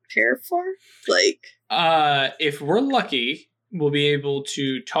prepare for? Like, If we're lucky, we'll be able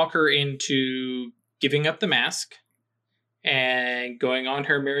to talk her into giving up the mask and going on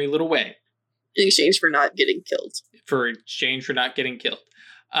her merry little way. in exchange for not getting killed. For exchange for not getting killed.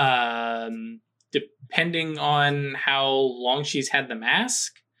 Depending on how long she's had the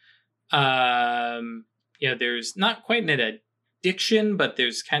mask, there's not quite an addiction, but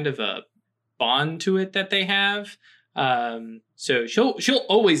there's kind of a bond to it that they have. So she'll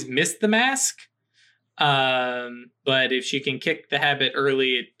always miss the mask. But if she can kick the habit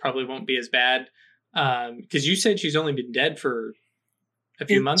early, it probably won't be as bad. Because you said she's only been dead for a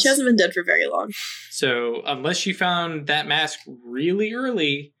few months. She hasn't been dead for very long. So unless she found that mask really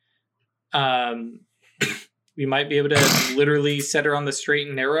early, we might be able to literally set her on the straight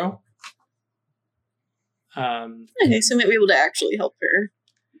and narrow. Okay, so we might be able to actually help her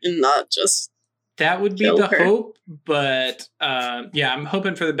and not just that would be kill the her. hope, but I'm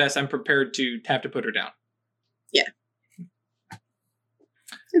hoping for the best. I'm prepared to have to put her down.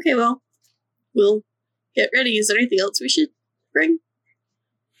 Okay, well, we'll get ready. Is there anything else we should bring?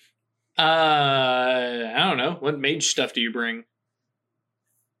 I don't know. What mage stuff do you bring?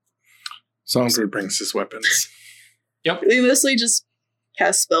 Songbird brings his weapons. Yep. We mostly just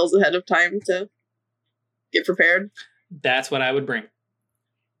cast spells ahead of time to get prepared. That's what I would bring.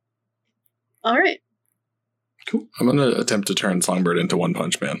 All right. Cool. I'm going to attempt to turn Songbird into One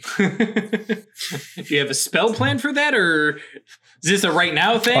Punch Man. Do you have a spell plan for that, or is this a right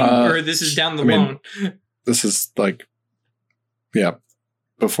now thing, or this is down the line? This is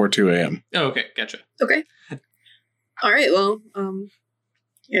before 2 a.m. Oh, okay, gotcha. Okay. All right, well,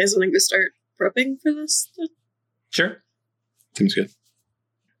 you guys want to go start prepping for this? Sure. Seems good.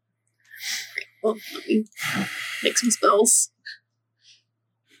 Well, let me make some spells.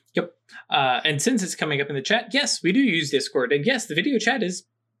 Yep. And since it's coming up in the chat, yes, we do use Discord. And yes, the video chat is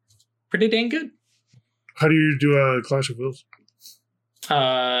pretty dang good. How do you do a Clash of Wills?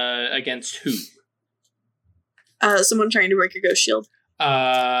 Against who? Someone trying to break your ghost shield.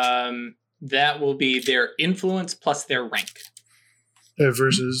 That will be their influence plus their rank.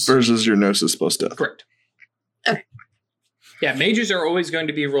 Versus your Gnosis plus death. Correct. Okay. Yeah, mages are always going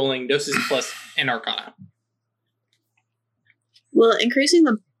to be rolling Gnosis plus an Arcana. Well, increasing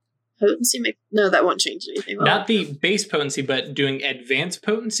the potency no, that won't change anything. will Not it? the base potency, but doing advanced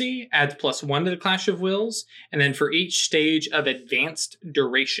potency adds +1 to the Clash of Wills, and then for each stage of advanced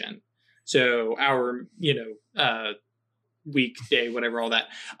duration. So our, week, day, whatever, all that.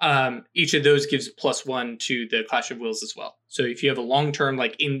 Each of those gives +1 to the Clash of Wills as well. So if you have a long-term,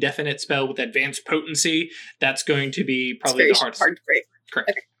 indefinite spell with advanced potency, that's going to be probably the hardest. Hard to break. Correct.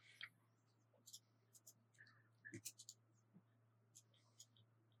 Okay.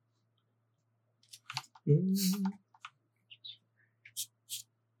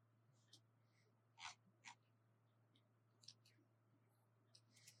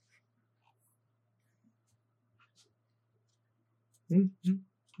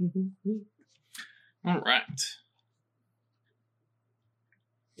 All right.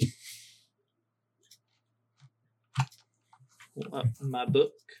 Pull up my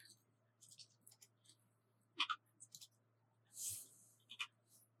book.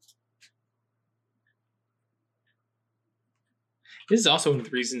 This is also one of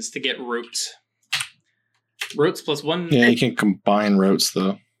the reasons to get rotes. Rotes +1. Yeah, you can combine rotes,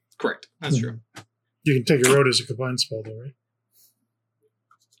 though. Correct. That's true. you can take a road as a combined spell, though, right?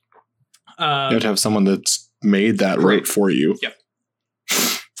 You have to have someone that's made that rote for you. Yep.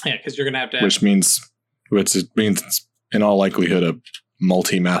 Yeah, because you're going to have to... Which means it's in all likelihood a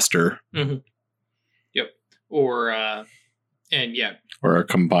multi-master. Mm-hmm. Yep. Or, and yeah. Or a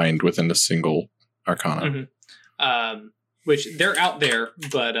combined within a single Arcana. Mm-hmm. Which they're out there,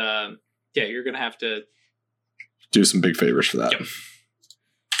 but you're going to have to... Do some big favors for that. Yep.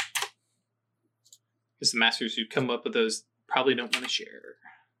 Because the masters who come up with those probably don't want to share.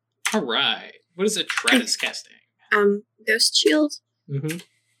 All right. What is Atratus casting? Ghost shield. Mm-hmm.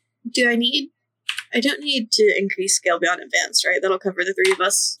 I don't need to increase scale beyond advanced, right? That'll cover the three of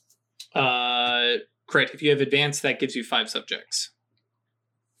us. Correct. If you have advanced, that gives you 5 subjects.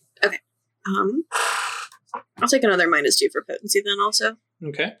 Okay. I'll take another -2 for potency then also.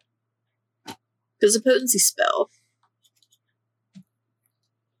 Okay. Because a potency spell.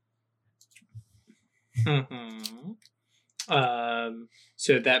 Mm-hmm.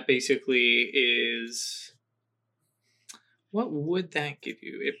 So that basically is... What would that give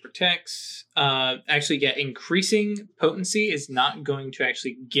you? It protects... increasing potency is not going to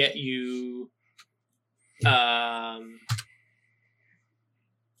actually get you...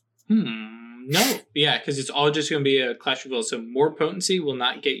 No, yeah, because it's all just going to be a Clash of Wills. So more potency will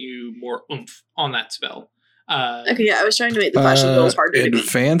not get you more oomph on that spell. Okay, yeah, I was trying to make the Clash of Wills harder to beat.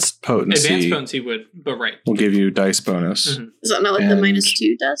 Advanced potency would, but right. will give you dice bonus. Mhm. Is that not what the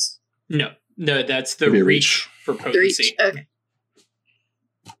 -2 does? No, that's the Maybe a reach for The potency. reach. Okay.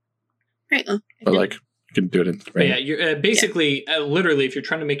 Right. Well, But like, you can do it in But range. yeah, you're literally, if you're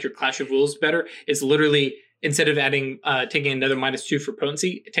trying to make your Clash of Wills better, it's literally instead of adding taking another -2 for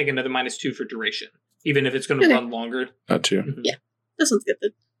potency, take another -2 for duration, even if it's going to Okay. run longer. That too. Mhm. Yeah. that sounds good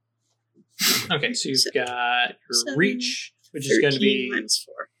then. Okay, so you've So- got your 7, reach, which is going to 13 be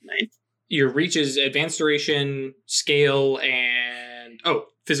 -4, 9. your reach is advanced duration, scale, and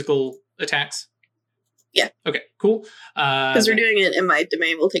physical attacks. Yeah. Okay, cool. Because we're doing it in my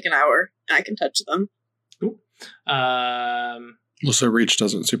domain, will take an hour, and I can touch them. Well, so reach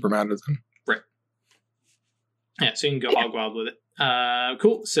doesn't super matter then. Yeah, so you can go Yeah. hog wild with it.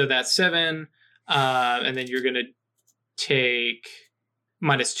 Cool. So that's 7. And then you're going to take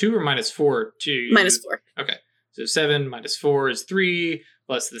 -2 or -4 to... -4. Okay. So 7 -4 is 3,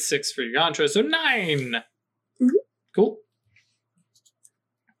 plus the 6 for your Yantra, so 9. Mhm. Cool.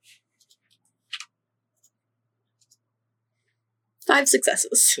 Five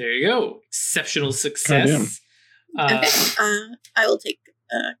successes. There you go. Exceptional success. Okay. I will take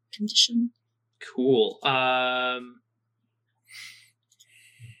condition. Cool.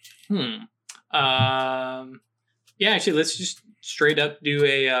 Yeah, actually, let's just straight up do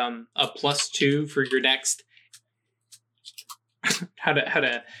a +2 for your next. how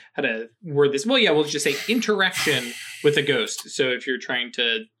to word this? Well, yeah, we'll just say interaction with a ghost. So if you're trying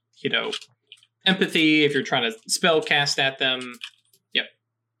to, empathy, if you're trying to spell cast at them,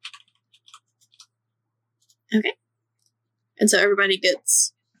 And so everybody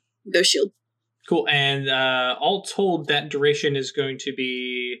gets Ghost Shield. cool. And all told, that duration is going to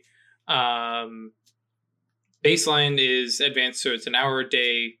be baseline is advanced, so it's an hour a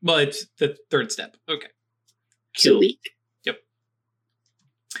day. Well, it's the third step. Okay. So week.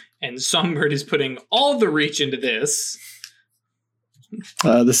 And Songbird is putting all the reach into this.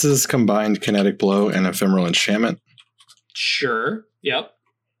 This is combined kinetic blow and ephemeral enchantment. Sure. Yep.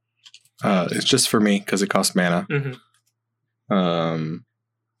 It's just for me because it costs mana. Mm-hmm.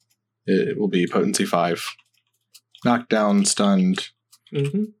 It will be potency 5, knockdown, stunned,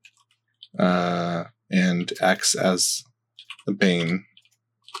 Mm-hmm. and acts as a bane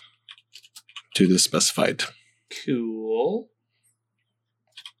to the specified. Cool.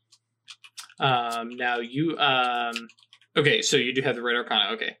 Now you okay, so you do have the Red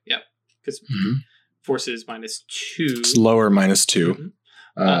Arcana. Okay, yep. Because forces -2. It's lower -2. Mhm.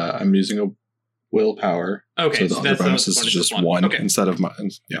 I'm using a willpower. Okay, so the other bonus is just 1 Okay, instead of my.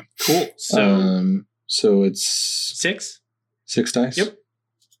 Yeah. cool. So So it's 6. 6 dice. Yep.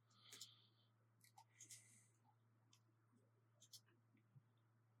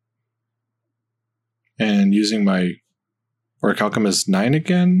 And using my Orichalcum is 9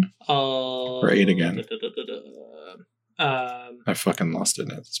 again. Or 8 again. Um, I fucking lost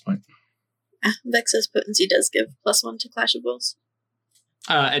it at this point. Vex's potency does give +1 to Clash of Wills.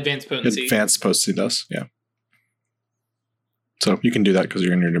 advanced potency. Advanced potency does, yeah. So you can do that because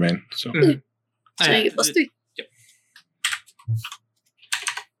you're in your domain. So Mhm. So I get +3.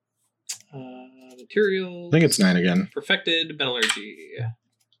 Materials. I think it's 9 again. Perfected metallurgy.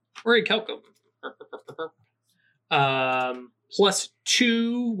 Orichalcum.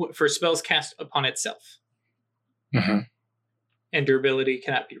 +2 for spells cast upon itself. Mhm. And durability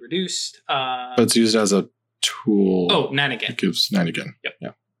cannot be reduced. But it's used as a tool. 9 again. It gives 9 again. Yep.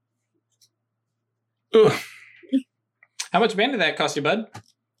 Yeah. Ugh. How much mana did that cost you, bud?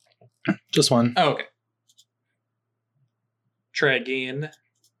 Just 1. Oh, okay. Try again.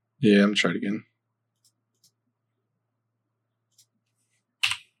 Yeah, I'm gonna try it again.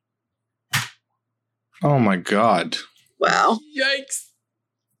 Oh my god. Wow. Yikes.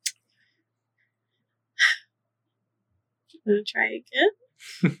 I'm gonna try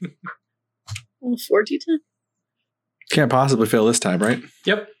again. 4 D10. Can't possibly fail this time, right?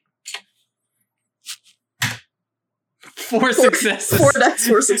 Yep. 4 successes. 4 dice,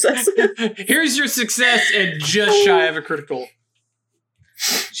 4 successes. Here's your success and just shy of a critical.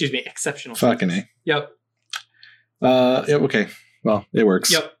 Excuse me, exceptional. Fucking success. A. Yep. Yep, okay. Well, it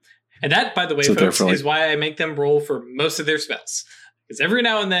works. Yep. And that, by the way, Sit there folks, for, like- is why I make them roll for most of their spells. Because every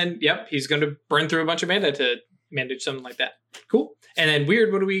now and then, yep, he's going to burn through a bunch of mana to manage something like that. Cool. And then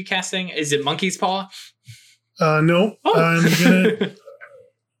weird, what are we casting? Is it Monkey's Paw? No, Oh. I'm gonna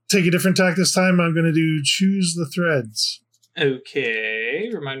take a different tack this time. I'm gonna do choose the threads. Okay.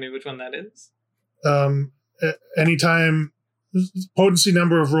 Remind me which one that is. Anytime potency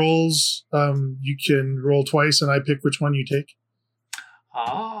number of rolls. You can roll twice, and I pick which one you take.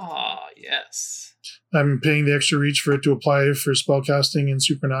 Ah, yes. I'm paying the extra reach for it to apply for spellcasting and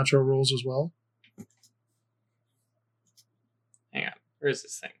supernatural rolls as well. Hang on. Where is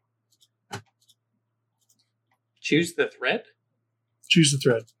this thing? Choose the thread? Choose the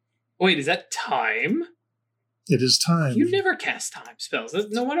thread. Wait, is that time? It is time. You never cast time spells.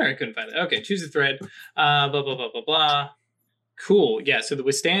 No wonder I couldn't find it. Okay, choose the thread. Blah, blah, blah, blah, blah. Cool. Yeah, so the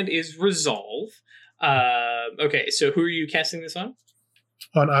withstand is resolve. Okay, so who are you casting this on?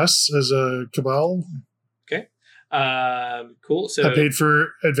 On us as a cabal. Okay. Cool. So I paid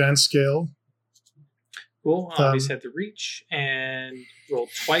for advanced scale. cool. Obviously have the reach and roll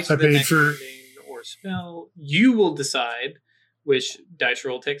twice I for the paid next for- domain or spell. You will decide which dice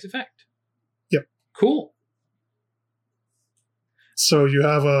roll takes effect. Yep. Cool. So you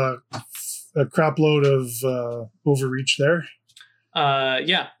have a crap load of overreach there.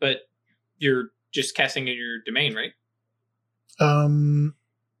 Yeah, but you're just casting in your domain, right?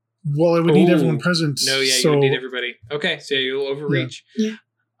 Well, I would need Oh. everyone present. No, yeah, so you would need everybody. Okay, so you'll overreach. Yeah.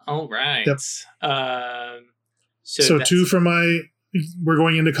 All right. Yep. So So two for my. We're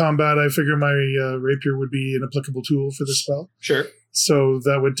going into combat. I figure my rapier would be an applicable tool for the spell. Sure. So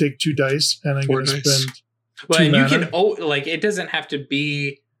that would take 2 dice, and I'm 4 going to dice. spend. Well, 2 and you mana. can like it doesn't have to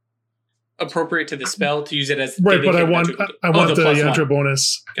be appropriate to the spell to use it as Right, but I dedicated want magical- I want the plus yantra one.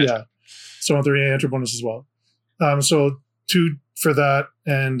 bonus. Gotcha. Yeah, so I want the yantra bonus as well. So 2 for that,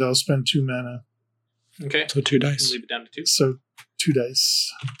 and I'll spend 2 mana. Okay. So 2 dice. Leave it down to 2. So 2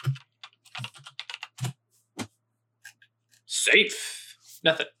 dice. Safe.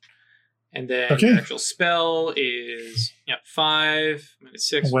 Nothing. And then Okay. your actual spell is 5 minus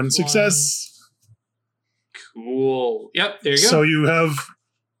 6. 1 plus success. Cool. Yep. There you go. So you have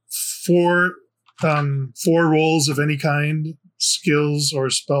 4 rolls of any kind, skills or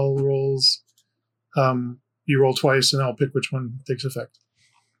spell rolls. You roll twice, and I'll pick which one takes effect.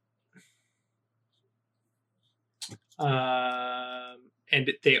 And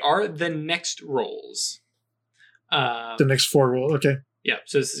they are the next rolls. The next 4 roll. Okay. Yeah,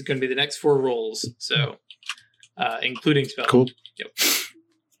 so this is going to be the next 4 rolls. So, including spell. Cool. Yep.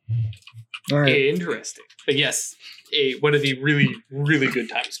 All right. Interesting. But yes, one of the really, really good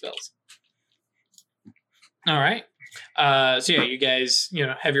time spells. All right. So yeah, you guys,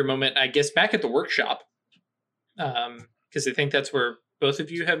 have your moment, I guess, back at the workshop. Because I think that's where both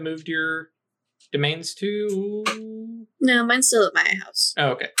of you have moved your domains to. No, mine's still at my house. Oh,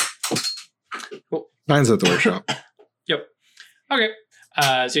 okay. Mine's at the workshop. Yep. Okay.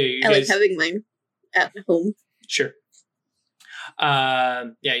 So you I guys, like having mine at home. sure. Yeah,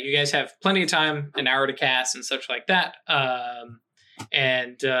 you guys have plenty of time, an hour to cast and such like that.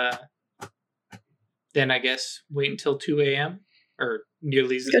 And then I guess wait until 2 a.m. or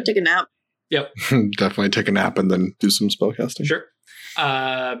nearly. Go take a nap. Yep. Definitely take a nap and then do some spellcasting. Sure.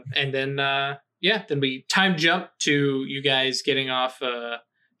 And then, then we time jump to you guys getting off a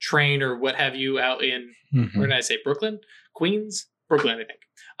train or what have you out in, Mhm. where did I say, Brooklyn? Queens? Brooklyn, I think.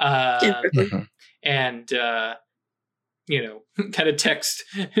 Yeah, Brooklyn. Mhm. And, kind of text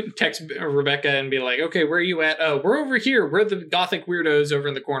Rebecca and be like, okay, where are you at? Oh, we're over here. We're the gothic weirdos over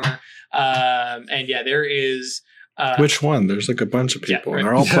in the corner. And yeah, there is... Which one? There's like a bunch of Yeah, people, right. and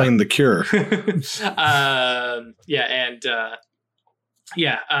they're all Yeah. playing The Cure.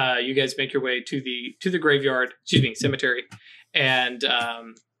 You guys make your way to the graveyard, cemetery, and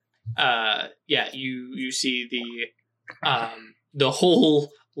you see the whole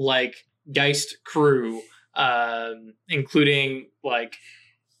like Geist crew, including like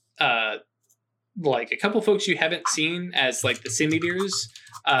a couple folks you haven't seen as like the Sin Eaters,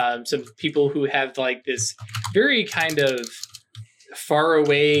 some people who have like this very kind of far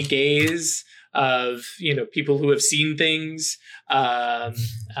away gaze of people who have seen things.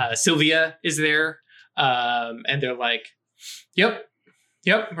 Sylvia is there, and they're like, yep,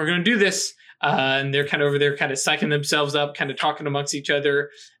 we're gonna do this, and they're kind of over there kind of psyching themselves up, kind of talking amongst each other,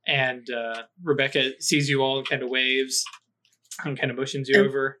 and Rebecca sees you all and kind of waves and kind of motions you Oh.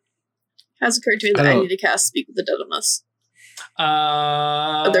 over. Has occurred to me that I I don't- need to cast Speak with the Dead on us. Uh,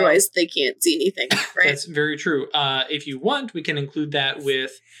 Otherwise, they can't see anything, right? That's very true. If you want, we can include that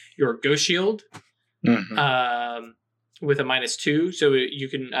with your Ghost Shield, Mhm. with a -2, so you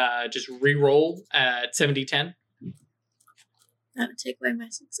can just re-roll at 70-10. That would take away my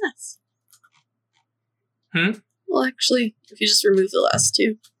success. Hmm? Well, actually, if you just remove the last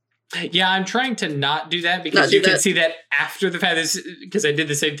 2. Yeah, I'm trying to not do that because Not do you can that. see that after the fact. Because I did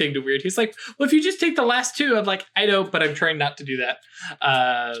the same thing to Weird. He's like, well, if you just take the last 2, I'm like, I know, but I'm trying not to do that.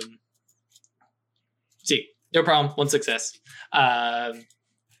 See, No problem. 1 success.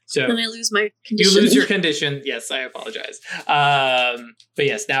 So Then I lose my you condition. lose your condition. Yes, I apologize. But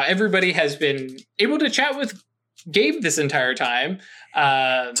yes, now everybody has been able to chat with Gabe this entire time.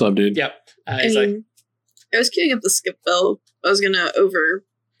 What's up, dude? Yep. I He's like, mean, I was queuing up the skip bell. I was gonna over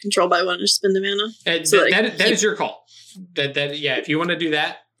control by 1 and spend the mana. So, like, that is your call. That yeah. If you want to do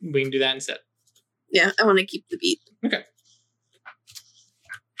that, we can do that instead. Yeah, I want to keep the beat. Okay.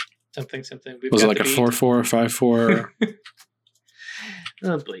 Something. We've Was it got like the a beat. 4/4, 5/4?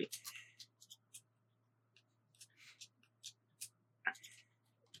 Lovely.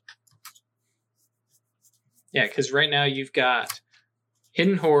 Yeah, because right now you've got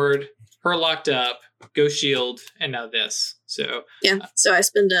Hidden Horde, Her Locked Up, Ghost Shield, and now this. So Yeah, so I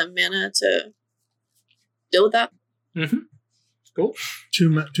spend a mana to deal with that. cool. 2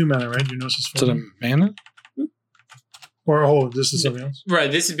 mana, right? You know this is Is it a mana? Or this is something else.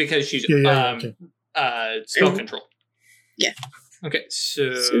 Right, this is because she's Yeah, okay. spell control. Yeah. Okay,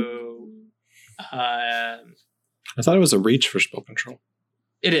 so I thought it was a reach for spell control.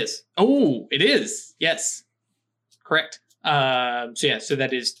 it is. Oh, it is. Yes. Correct. So that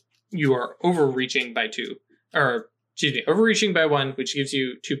is, you are overreaching by 2. Or, excuse me, overreaching by 1, which gives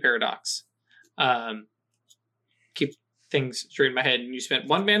you 2 paradox. Keep things straight in my head. And you spent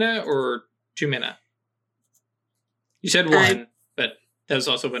 1 mana or 2 mana? You said 1, but that was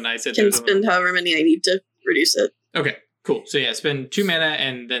also when I said there Can was a spend however many I need to reduce it. Okay, cool. So yeah, spend 2 mana,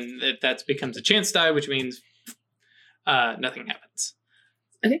 and then that becomes a chance die, which means nothing happens.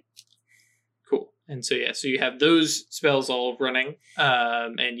 Okay. Cool. And so yeah, so you have those spells all running,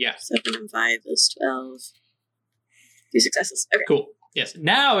 and yeah, 7 and 5 is 12. 2 successes. Okay. cool. Yes.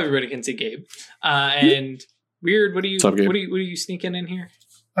 Now everybody can see Gabe. And Weird. What are you? What's up, Gabe? What are you sneaking in here?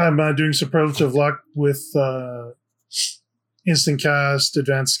 I'm doing superlative luck with instant cast,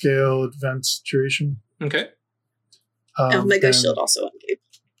 advanced scale, advanced duration. Okay. My Ghost and Shield also on Gabe.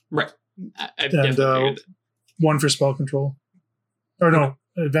 Right. I And, definitely figured that. 1 for spell control. Or no,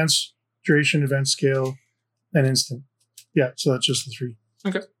 advanced duration, advanced scale, and instant. Yeah, so that's just the 3.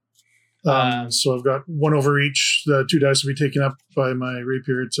 Okay. So I've got 1 over each. The 2 dice will be taken up by my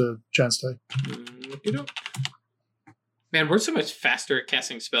rapier. It's a chance die. Okey-doke. Man, we're so much faster at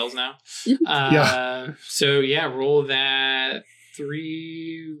casting spells now. Yeah. So yeah, roll that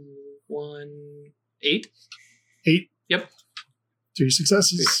 3, 1, 8. 8. Yep. 3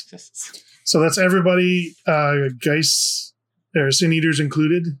 successes. 3 successes. So that's everybody. Geist, or Sin Eaters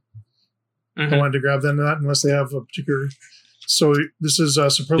included. I Mhm. wanted to grab them to that unless they have a particular. So this is You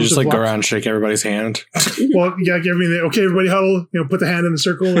superlative just like luck. go around and shake everybody's hand. Well, yeah, give me the okay. Everybody huddle. Put the hand in the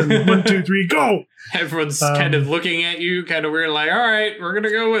circle and 1, 2, 3, go. Everyone's kind of looking at you, kind of weird, like, all right, we're gonna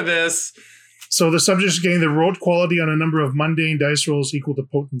go with this. So the subjects gain the rote quality on a number of mundane dice rolls equal to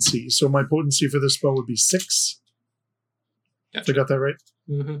potency. So my potency for this spell would be 6. Gotcha. I got that right.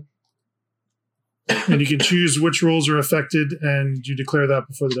 Mm-hmm. And you can choose which rolls are affected, and you declare that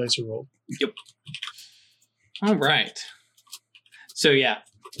before the dice are rolled. All right. So yeah,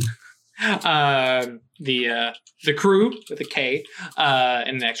 the crew with a K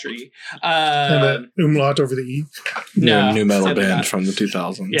and an extra E. And an umlaut over the E. No, New metal sadly band not. from the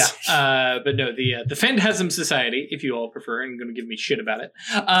 2000s. Yeah, but no, the Phantasm Society, if you all prefer, and you're going to give me shit about it.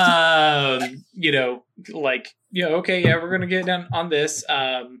 Okay, yeah, we're going to get down on this.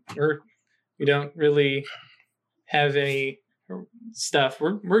 We don't really have any stuff.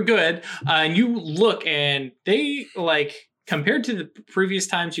 We're good. And you look, and they compared to the previous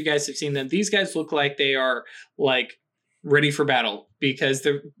times you guys have seen them, these guys look like they are ready for battle because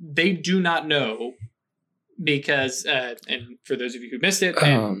they do not know. Because and for those of you who missed it,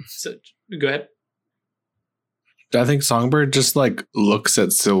 so, go ahead. I think Songbird just looks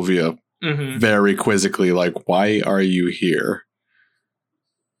at Sylvia Mm-hmm. very quizzically, like, "Why are you here?"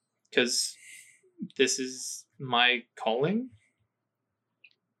 Because this is my calling.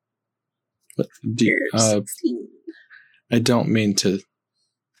 What You're 16. I don't mean to.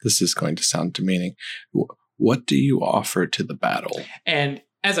 This is going to sound demeaning. What do you offer to the battle? And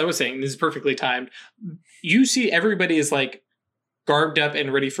as I was saying, this is perfectly timed. You see everybody is garbed up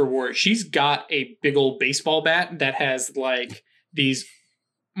and ready for war. She's got a big old baseball bat that has these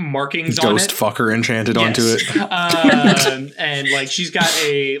markings on it. Ghost fucker enchanted onto it. And she's got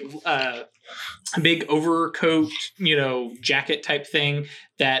a big overcoat, jacket type thing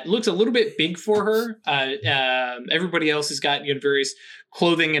that looks a little bit big for her. Everybody else has got various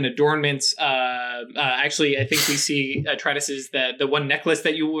clothing and adornments. Actually, I think we see Tritus's the one necklace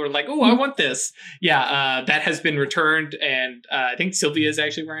that you were like, oh, I want this. Yeah, that has been returned, and I think Sylvia is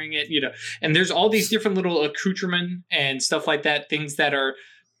actually wearing it. And there's all these different little accoutrements and stuff like that. Things that are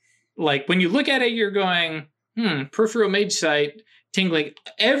when you look at it, you're going, peripheral mage sight, tingling.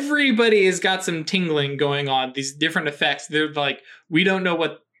 Everybody has got some tingling going on. These different effects. They're like, we don't know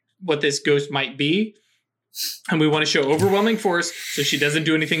what this ghost might be, and we want to show overwhelming force so she doesn't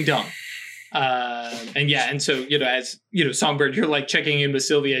do anything dumb. And so, as Songbird, you're like checking in with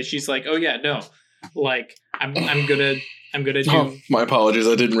Sylvia. She's like, oh yeah, no, like I'm gonna do. Oh, my apologies.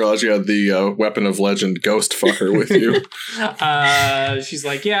 I didn't realize you had the weapon of legend ghost fucker with you. She's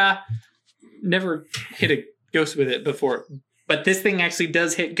like, yeah, never hit a ghost with it before, but this thing actually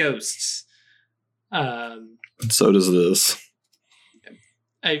does hit ghosts. So does this.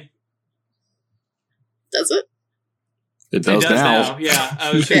 Does it? It does now. Yeah.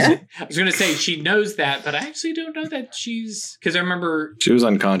 I was going to say she knows that, but I actually don't know that because I remember she was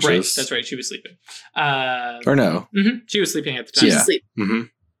unconscious. Right, that's right. She was sleeping. Or no? Mm-hmm, she was sleeping at the time. She was asleep. Mm-hmm.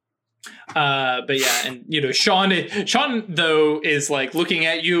 But yeah, and Sean though is like looking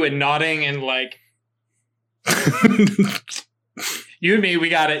at you and nodding and like, you and me, we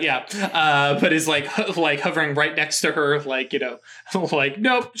got it. Yeah. But is like hovering right next to her, like, like,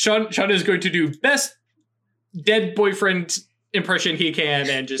 nope. Sean is going to do best dead boyfriend impression he can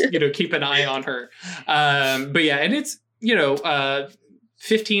and just keep an eye on her. But yeah, and it's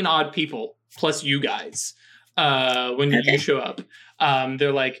 15 odd people plus you guys when you show up.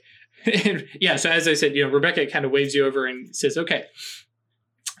 They're like, yeah, so as I said, Rebecca kind of waves you over and says, okay,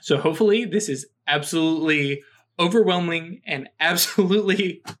 so hopefully this is absolutely overwhelming and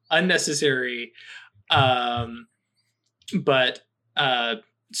absolutely unnecessary. But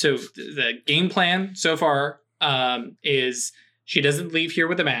so the game plan so far is she doesn't leave here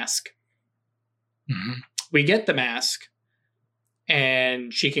with a mask. Mm-hmm. We get the mask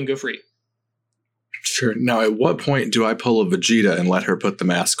and she can go free. Sure. Now, at what point do I pull a Vegeta and let her put the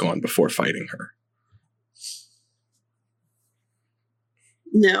mask on before fighting her?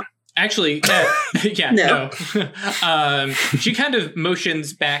 No. Actually, yeah, no. She kind of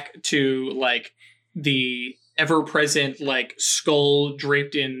motions back to like the ever-present like skull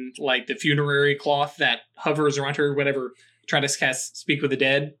draped in like the funerary cloth that hovers around her whenever trying to cast Speak with the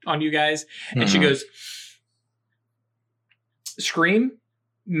Dead on you guys. And she goes, Scream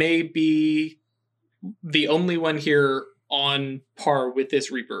may be the only one here on par with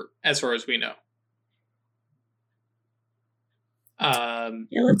this Reaper, as far as we know.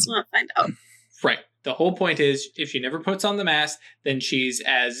 Yeah, let's not find out. Right. The whole point is, if she never puts on the mask, then she's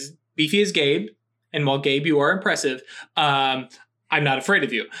as beefy as Gabe. And while Gabe, you are impressive, I'm not afraid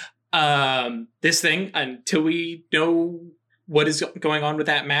of you. This thing, until we know what is going on with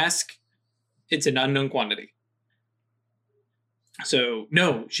that mask, it's an unknown quantity. So,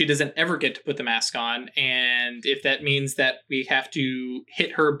 no, she doesn't ever get to put the mask on. And if that means that we have to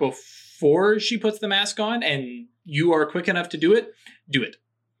hit her before she puts the mask on and you are quick enough to do it, do it.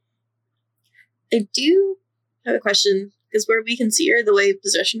 I do have a question, because where we can see her, the way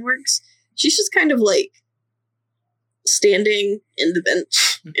possession works, she's just kind of like standing in the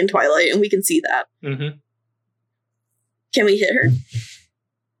bench in Twilight, and we can see that. Mm-hmm. Can we hit her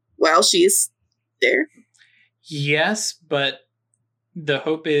while she's there? Yes, but the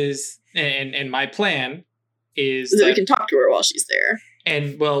hope is, and my plan is that we can talk to her while she's there.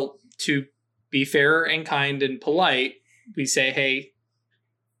 And, well, to be fair and kind and polite, we say, hey,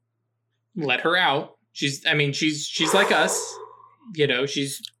 let her out. She's like us.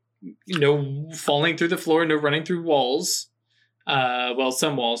 She's no falling through the floor, no running through walls. Well,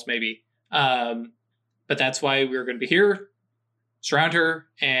 some walls maybe. But that's why we're going to be here, surround her,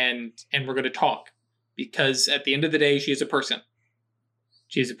 and we're going to talk. Because at the end of the day, she is a person.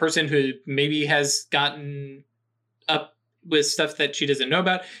 She is a person who maybe has gotten up with stuff that she doesn't know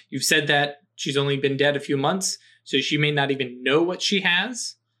about. You've said that she's only been dead a few months, so she may not even know what she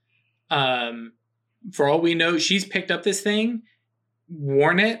has. For all we know, she's picked up this thing,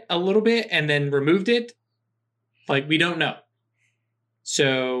 worn it a little bit, and then removed it. Like, we don't know.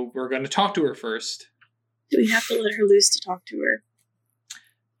 So we're going to talk to her first. Do we have to let her loose to talk to her?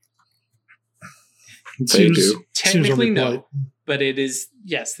 They do. Technically, no. But it is,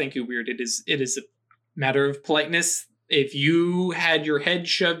 yes, thank you, Weird. It is a matter of politeness. If you had your head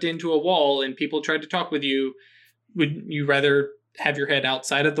shoved into a wall and people tried to talk with you, would you rather have your head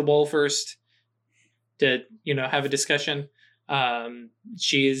outside of the wall first to, have a discussion?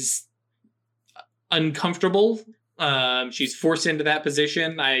 She is uncomfortable. She's forced into that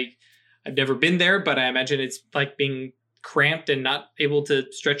position. I've never been there, but I imagine it's like being cramped and not able to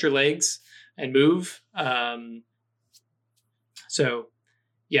stretch your legs and move. So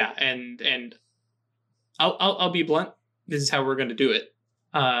yeah, and I'll be blunt. This is how we're going to do it.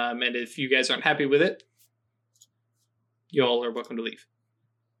 And if you guys aren't happy with it, you all are welcome to leave.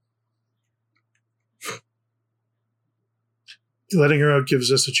 letting her out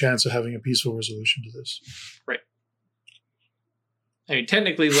gives us a chance of having a peaceful resolution to this. I mean,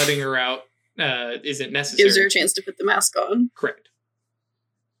 technically, letting her out isn't necessary. Gives her a chance to put the mask on. Correct.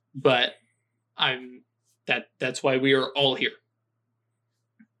 But that's why we are all here.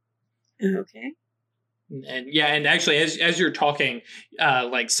 Okay. And actually, as you're talking,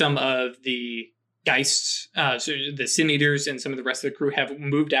 like some of the Geists, so the Sin Eaters and some of the rest of the crew have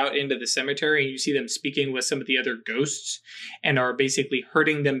moved out into the cemetery, and you see them speaking with some of the other ghosts and are basically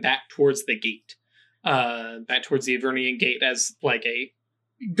herding them back towards the gate, back towards the Avernian gate as like a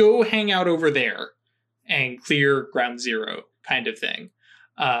go hang out over there and clear ground zero kind of thing.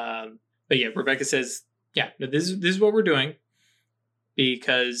 But yeah, Rebecca says, yeah, no, this is what we're doing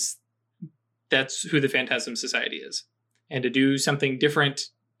because that's who the Phantasm Society is. And to do something different,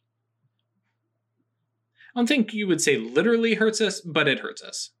 I don't think you would say literally hurts us, but it hurts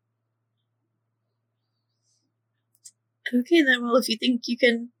us. Okay, then, well, if you think you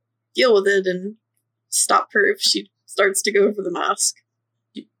can deal with it and stop her if she starts to go for the mask.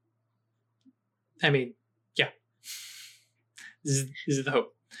 I mean, yeah. This is the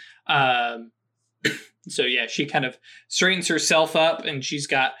hope. So yeah, she kind of straightens herself up, and she's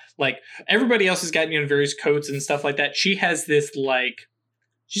got, like, everybody else has got, various coats and stuff like that. She has this, like,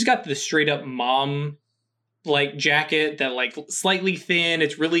 she's got the straight up mom, like, jacket that, like, slightly thin.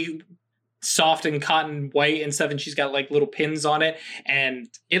 It's really soft and cotton white and stuff, and she's got, like, little pins on it, and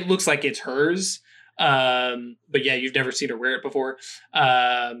it looks like it's hers. But yeah, you've never seen her wear it before.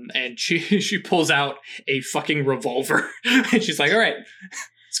 And she pulls out a fucking revolver, and she's like, all right,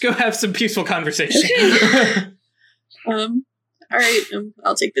 let's go have some peaceful conversation. Okay. All right,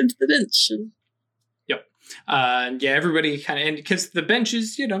 I'll take them to the bench. Yep. Yeah, everybody kind of, and because the bench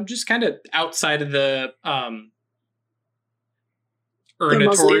is, just kind of outside of the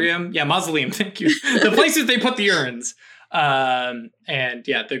urnatorium. Yeah, mausoleum. Thank you. The places they put the urns. And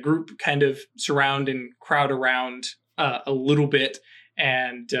yeah, the group kind of surround and crowd around a little bit,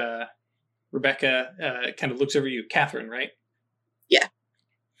 and Rebecca kind of looks over you, Catherine, right? Yeah.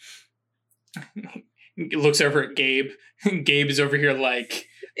 Looks over at Gabe. Gabe is over here like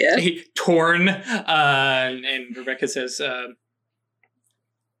torn, and Rebecca says,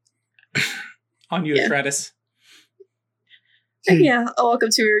 "On you, Atratus." Yeah, I'll walk up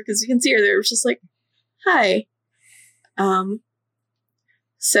to her because you can see her there. It's just like, "Hi."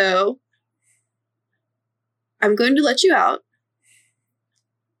 So I'm going to let you out.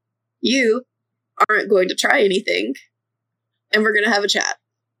 You aren't going to try anything, and we're going to have a chat.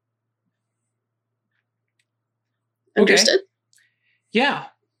 Understood? Okay. Yeah.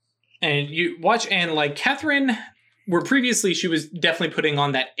 And you watch, and like Catherine, where previously she was definitely putting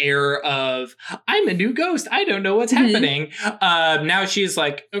on that air of, I'm a new ghost, I don't know what's happening. Now she's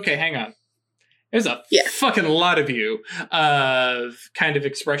like, okay, hang on. There's a fucking lot of you kind of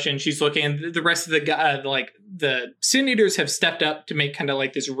expression. She's looking, and the rest of the guy, like the Sin Eaters have stepped up to make kind of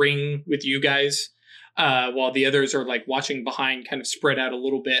like this ring with you guys, while the others are like watching behind, kind of spread out a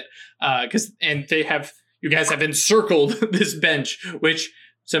little bit. And you guys have encircled this bench, which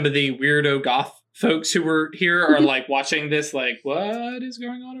some of the weirdo goth folks who were here are like watching this, like, what is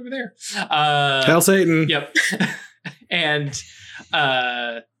going on over there? Hail Satan. Yep. And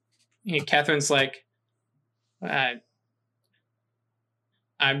Catherine's like,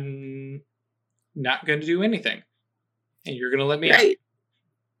 I'm not going to do anything, and you're going to let me out.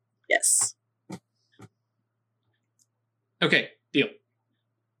 Yes. Okay, deal.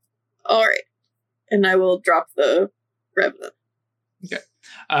 All right. And I will drop the revenant. Okay.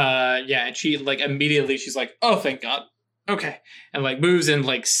 Yeah, and she like immediately she's like, oh, thank God. Okay. And like moves and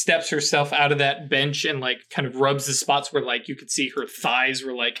like steps herself out of that bench and like kind of rubs the spots where like you could see her thighs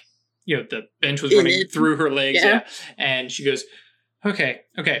were like, the bench was running through her legs. Yeah. And she goes, okay.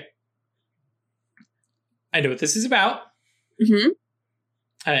 I know what this is about. Mm-hmm.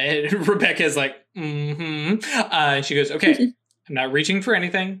 And Rebecca's like, and she goes, okay, I'm not reaching for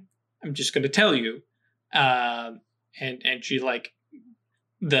anything. I'm just going to tell you. And she like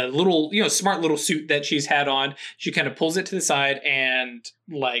the little, smart little suit that she's had on, she kind of pulls it to the side, and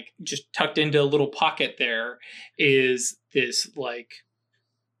like just tucked into a little pocket there is this like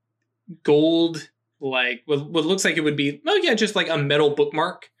gold, like what looks like it would be, just like a metal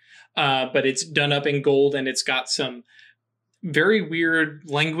bookmark. But it's done up in gold, and it's got some very weird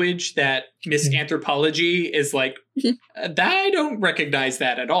language that Miss Anthropology is like, I don't recognize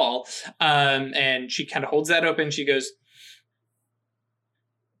that at all. And she kind of holds that up and she goes,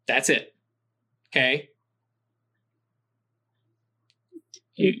 that's it. Okay.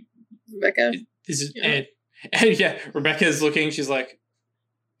 Rebecca. This is, and Rebecca is looking, she's like,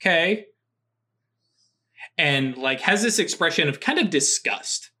 okay. and like has this expression of kind of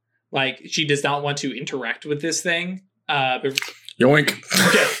disgust. Like she does not want to interact with this thing. But, Yoink.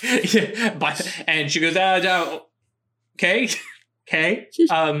 okay. Yeah, and she goes, okay. Okay.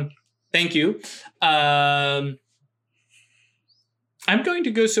 Thank you. I'm going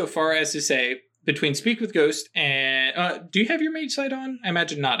to go so far as to say between Speak with Ghost and do you have your mage sight on? I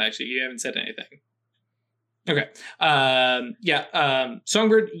imagine not, actually. You haven't said anything. Okay.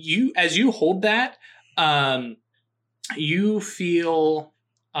 Songbird, as you hold that, you feel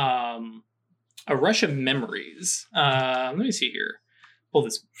a rush of memories. Let me see here. Pull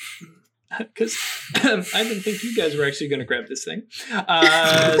this because I didn't think you guys were actually going to grab this thing. So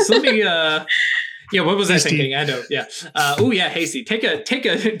let me. What was I thinking? I know. Yeah. Hasty. Take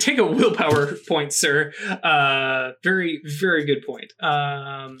a willpower point, sir. Very, very good point.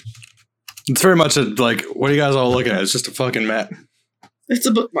 It's very much like, what are you guys all looking at? It's just a fucking map. It's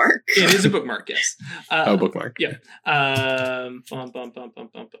a bookmark. It is a bookmark. Yes. Bookmark. Yeah. Oh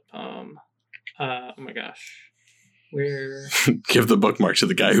my gosh. Where? Give the bookmark to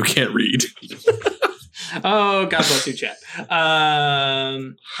the guy who can't read. Oh, God bless you, chat.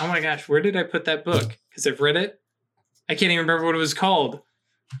 Oh my gosh, where did I put that book? Because I've read it. I can't even remember what it was called.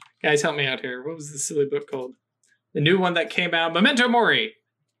 Guys, help me out here. What was the silly book called? The new one that came out, Memento Mori.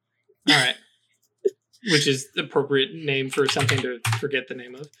 All right. Which is the appropriate name for something to forget the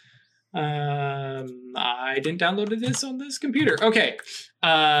name of. I didn't download this on this computer. Okay.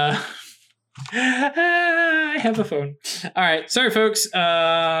 I have a phone. All right. Sorry, folks.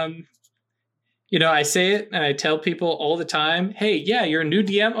 I say it and I tell people all the time, hey, yeah, you're a new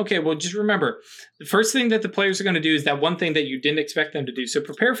DM. Okay, well, just remember, the first thing that the players are going to do is that one thing that you didn't expect them to do. So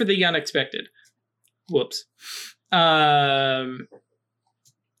prepare for the unexpected. Whoops. All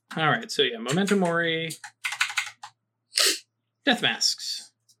right, so yeah, Memento Mori, Death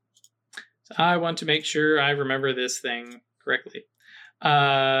Masks. So I want to make sure I remember this thing correctly.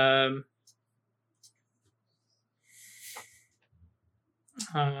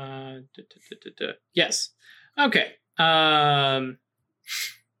 Yes. Okay.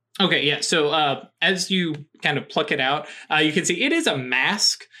 Okay, yeah. So as you kind of pluck it out, you can see it is a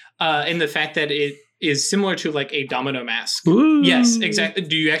mask in the fact that it is similar to like a domino mask. Ooh. Yes, exactly.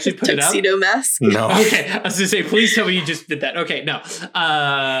 Do you actually put it up? Tuxedo mask? No. Okay, I was going to say, please tell me you just did that. Okay, no.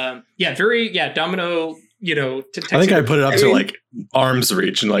 Domino, I think I put it up to like arm's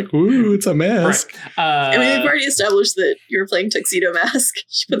reach and like, ooh, it's a mask. Right. We've already established that you're playing Tuxedo Mask.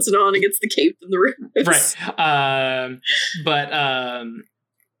 She puts it on and gets the cape and the robes. Right.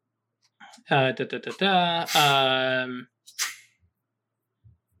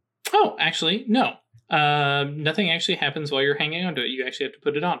 Oh, actually, no. Nothing actually happens while you're hanging onto it. You actually have to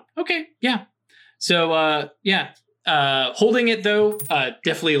put it on. Okay, yeah. So, holding it though,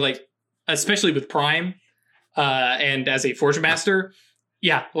 definitely like, especially with Prime, and as a Forge Master,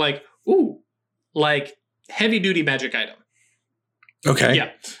 yeah, like, ooh, like heavy duty magic item. Okay.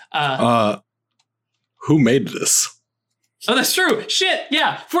 Yeah. Who made this? Oh, that's true. Shit.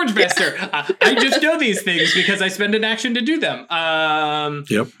 Yeah. Forge Master. I just know these things because I spend an action to do them.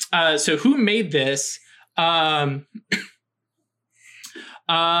 Yep. So who made this? I'm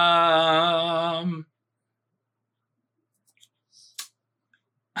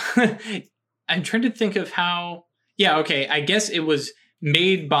trying to think of how. Yeah. Okay. I guess it was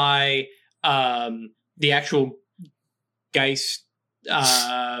made by the actual Geist.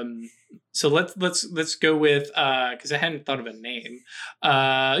 So let's go with because I hadn't thought of a name.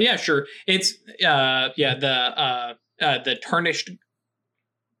 Yeah, sure. It's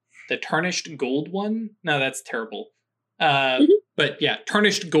the tarnished gold one. No, that's terrible. But yeah,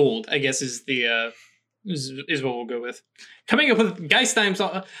 tarnished gold, I guess, is the is what we'll go with. Coming up with Geist names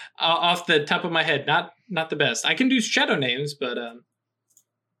off the top of my head, not the best. I can do shadow names, but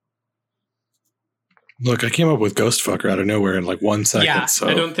Look, I came up with Ghostfucker out of nowhere in like 1 second. Yeah, so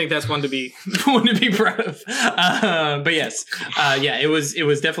I don't think that's one to be proud of. But yes, it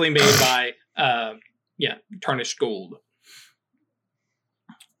was definitely made by tarnished gold.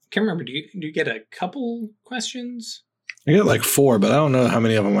 Can't remember. Do you get a couple questions? I get like 4, but I don't know how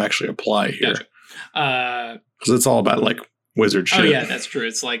many of them actually apply here. Gotcha. Because it's all about like wizard shit. Oh yeah, that's true.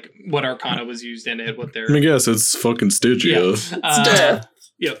 It's like what Arcana was used in it. What they're. I guess it's fucking Stygia.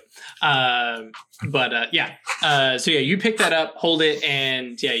 Yep. So you pick that up, hold it,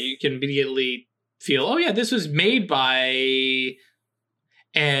 and you can immediately feel, oh yeah, this was made by,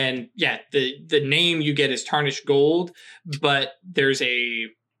 and the name you get is Tarnished Gold, but there's a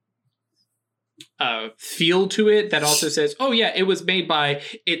feel to it that also says, oh yeah, it was made by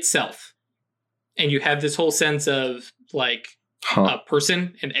itself, and you have this whole sense of like a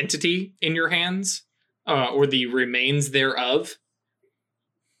person, an entity in your hands. or the remains thereof.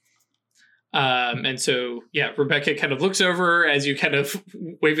 And so, yeah, Rebecca kind of looks over as you kind of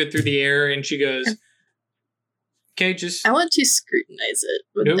wave it through the air, and she goes, "Okay, just I want to scrutinize it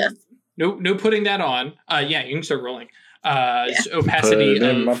with death. no putting that on. Yeah, you can start rolling. It's Put opacity it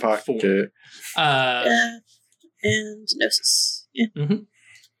in my of 4. pocket. Death and gnosis. Yeah.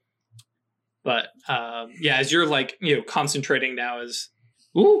 But yeah, as you're like, concentrating now, is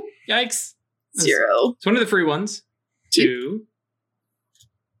ooh, yikes. 0. It's one of the free ones. 2.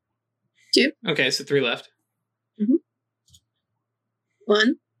 2. Okay, so 3 left.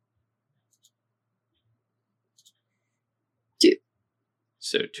 1. 2.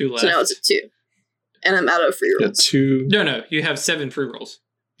 So 2 left. So now it's a 2. And I'm out of free Yeah, rolls. 2. No, you have 7 free rolls.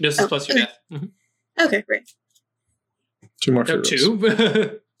 Gnosis plus your okay. death. Okay, great. 2 more free No, rolls.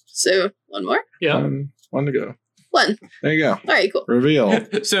 2. So 1 more? Yeah. One to go. 1. There you go. All right, cool. Reveal.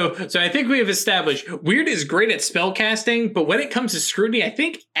 So I think we have established Weird is great at spell casting, but when it comes to scrutiny, I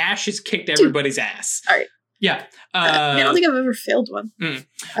think Ash has kicked everybody's ass. All right. Yeah. I don't think I've ever failed one.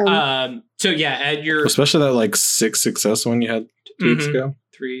 So yeah, at your Especially that like 6 success one you had 2 weeks ago.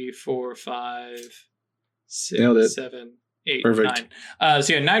 3, 4, 5, 6, Nailed it. 7, 8, Perfect. 9.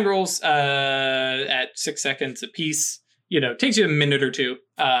 So you had 9 rolls at 6 seconds apiece. Takes you a minute or two.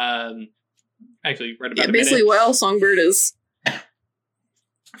 Actually, right about a basically minute. while Songbird is like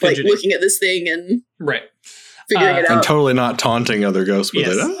Fidgeting. looking at this thing and Right. figuring it And out. totally not taunting other ghosts with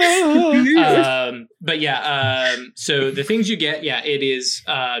Yes. it. But yeah, so the things you get, it is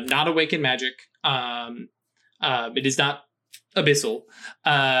not awakened magic. It is not abyssal.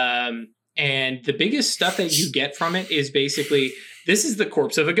 And the biggest stuff that you get from it is basically, this is the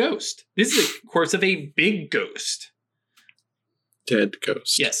corpse of a ghost. This is a corpse of a big ghost. Dead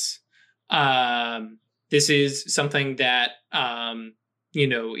ghost. Yes. This is something that,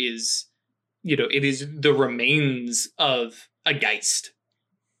 is, it is the remains of a geist.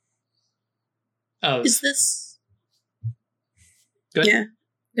 Is this... Go ahead. Yeah.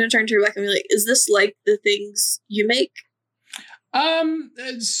 I'm going to turn to Rebecca and be like, is this like the things you make?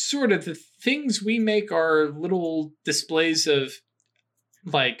 Sort of. The things we make are little displays of,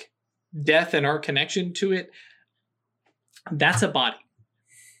 like, death and our connection to it. That's a body.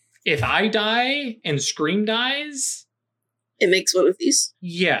 If I die and Scream dies, It makes one of these?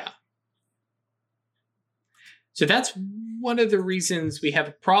 yeah. So that's one of the reasons we have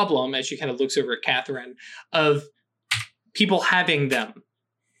a problem, as she kind of looks over at Catherine, of people having them.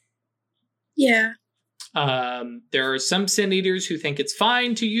 Yeah. There are some Sin Eaters who think it's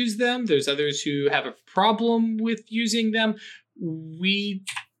fine to use them. There's others who have a problem with using them. We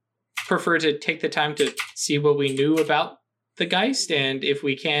prefer to take the time to see what we knew about the Geist, and if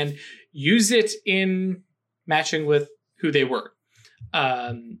we can, use it in matching with who they were.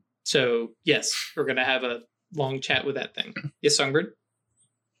 So yes, we're going to have a long chat with that thing. Yes, Songbird?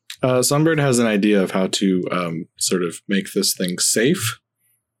 Sunbird has an idea of how to sort of make this thing safe.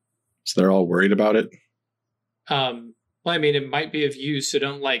 So they're all worried about it. Well, I mean, it might be of use, so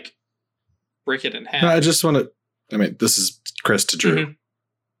don't, like, break it in half. No, I just want to... I mean, this is Chris to Drew. Mhm.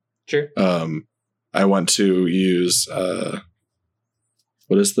 Sure. I want to use...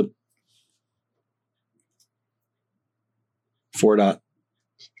 what is the... 4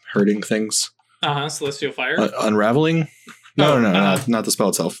 hurting things? Celestial Fire. Unraveling? No, not the spell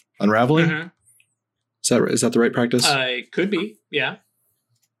itself. Unraveling? Mhm. Is that the right practice? It could be, yeah.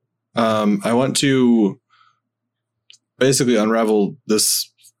 I want to basically unravel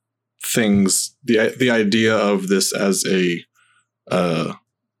this thing's the idea of this as a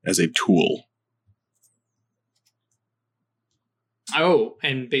tool. Oh,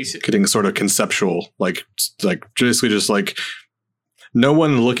 and basically, Getting sort of conceptual, like basically just like no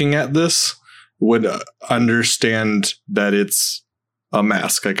one looking at this would understand that it's a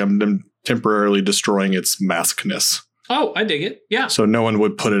mask. Like I'm temporarily destroying its maskness. oh, I dig it. Yeah, So no one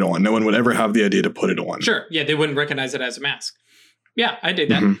would put it on. No one would ever have the idea to put it on. sure. Yeah, they wouldn't recognize it as a mask. Yeah, I dig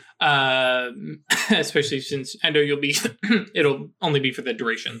that. Mhm. Especially since I know it'll only be for the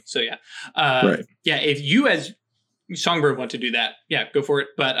duration. So yeah. Right. Yeah, if you as Songbird want to do that, yeah, go for it.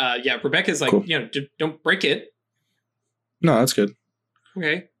 But yeah, Rebecca's like, Cool. Don't break it. No, that's good.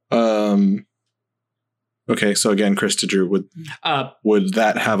 Okay. Okay, so again, Chris to Drew, would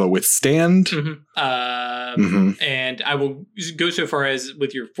that have a withstand? Mhm. Mhm. And I will go so far as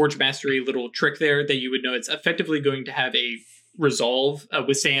with your Forge Mastery little trick there that you would know it's effectively going to have a resolve, a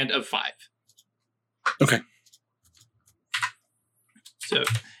withstand of 5. Okay. So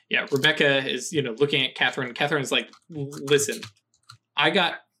yeah, Rebecca is, looking at Catherine. Catherine's like, listen, I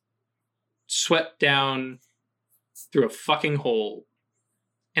got swept down through a fucking hole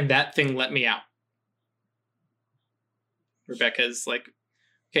and that thing let me out. Rebecca's like,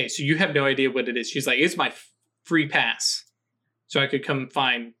 okay, so you have no idea what it is. She's like, it's my free pass, so I could come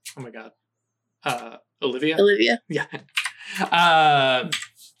find. Oh my god, Olivia. Yeah.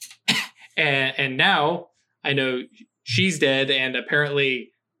 And now I know she's dead and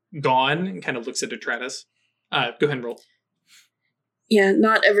apparently gone. And kind of looks at Atratus. Go ahead and roll. Yeah,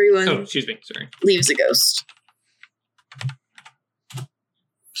 not everyone Oh, excuse me. Sorry. leaves a ghost.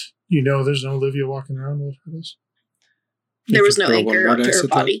 You know, there's no Olivia walking around with this. There was no throw one anchor more up to dice her at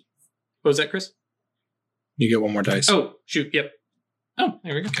that. body. What was that, Chris? You get one more dice. Oh, shoot. Yep. Oh,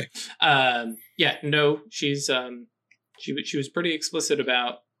 there we go. Okay. Yeah, no, she's she was pretty explicit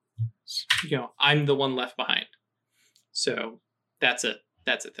about, I'm the one left behind. So that's a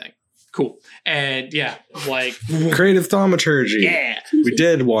thing. Cool. And yeah, like Creative thaumaturgy. yeah. We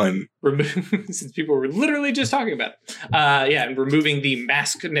did one. Since people were literally just talking about it. Yeah, and removing the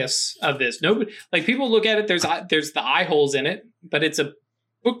maskness of this. Nobody, like, people look at it, there's the eye holes in it, but it's a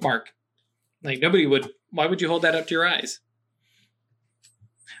bookmark. Like, nobody would, why would you hold that up to your eyes?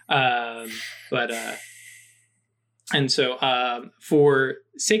 And so for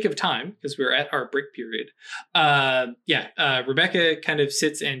sake of time, because we're at our break period, Rebecca kind of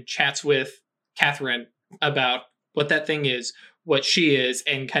sits and chats with Catherine about what that thing is, what she is,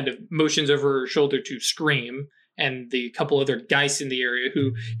 and kind of motions over her shoulder to Scream and the couple other guys in the area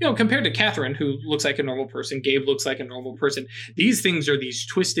who, compared to Catherine, who looks like a normal person, Gabe looks like a normal person, these things are these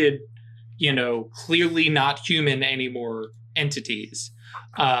twisted, clearly not human anymore entities.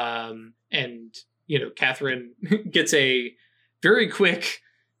 And Catherine gets a very quick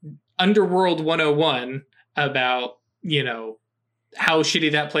Underworld 101 about, how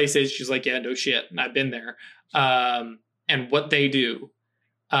shitty that place is. She's like, yeah, no shit. I've been there. And what they do.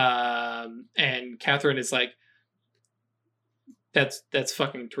 And Catherine is like, that's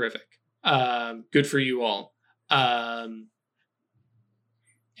fucking terrific. Good for you all. And,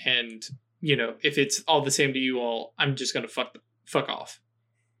 if it's all the same to you all, I'm just going to fuck off.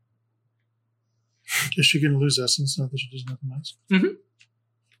 Is she going to lose essence now that she doesn't have the mask? Mm-hmm.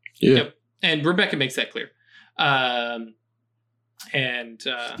 Yeah. Yep. And Rebecca makes that clear.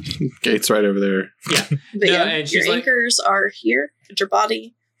 Gate's right over there. Yeah. But No, yeah, and she's your like- anchors are here at your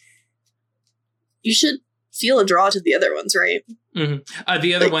body. You should feel a draw to the other ones, right? Mm-hmm.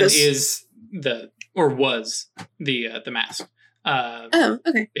 The other Like one this- is was the mask. Oh,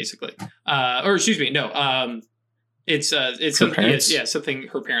 okay. Basically. Or excuse me, no. It's something, parents? something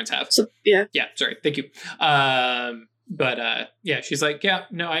her parents have. So yeah, Yeah, sorry. Thank you. She's like, yeah,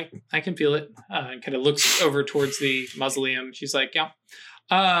 no, I can feel it. And kind of looks over towards the mausoleum. She's like, yeah.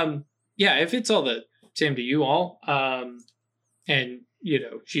 If it's all the same to you all. And,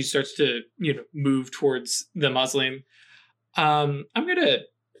 she starts to, move towards the mausoleum. I'm going to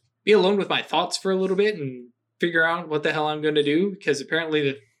be alone with my thoughts for a little bit and figure out what the hell I'm going to do, because apparently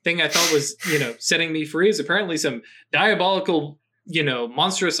the thing I thought was, setting me free is apparently some diabolical,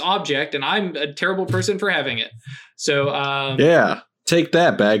 monstrous object, and I'm a terrible person for having it. So, Yeah. Take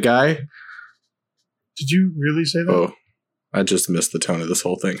that, bad guy. Did you really say that? Oh, I just missed the tone of this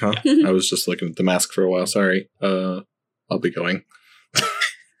whole thing, huh? I was just looking at the mask for a while. Sorry. I'll be going.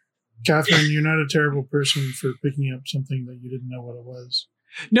 Catherine, you're not a terrible person for picking up something that you didn't know what it was.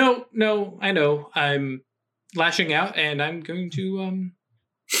 No, I know. I'm lashing out, and I'm going to,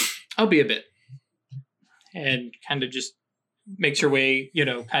 I'll be a bit. And kind of just makes her way,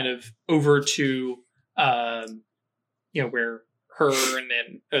 kind of over to, where her and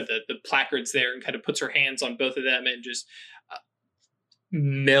then the placard's there, and kind of puts her hands on both of them and just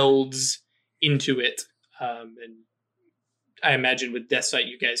melds into it. And I imagine with Death Sight,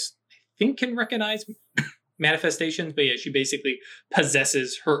 you guys, I think, can recognize manifestations, but yeah, she basically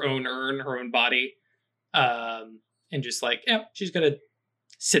possesses her own urn, her own body, and just like, yeah, she's gonna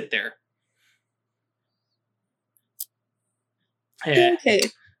sit there. Yeah. Okay.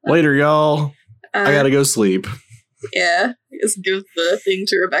 Later, y'all. I gotta go sleep. Yeah, just give the thing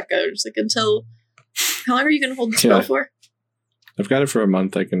to Rebecca. Just like, until how long are you gonna hold the spell Yeah. for? I've got it for a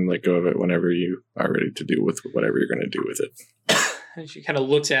month. I can let go of it whenever you are ready to do with whatever you're going to do with it. And she kind of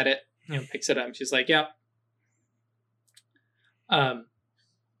looks at it, picks it up. And she's like, yeah.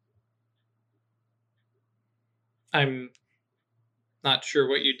 I'm not sure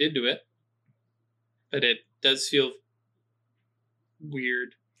what you did to it, but it does feel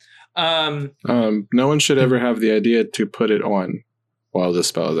weird. No one should ever have the idea to put it on while the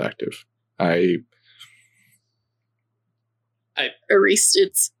spell is active. I Erased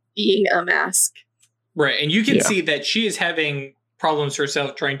its being a mask. Right. And you can Yeah. see that she is having problems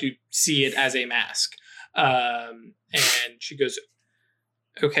herself trying to see it as a mask. And she goes,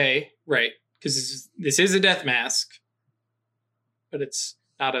 okay, right. Because this is a death mask. but it's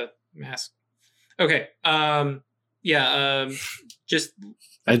not a mask. Okay. Just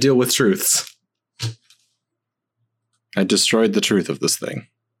I deal with truths. I destroyed the truth of this thing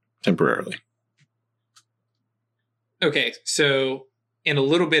temporarily. okay. So in a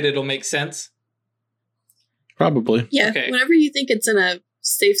little bit, it'll make sense. Probably. Yeah, Okay. whenever you think it's in a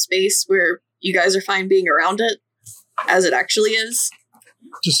safe space where you guys are fine being around it, as it actually is,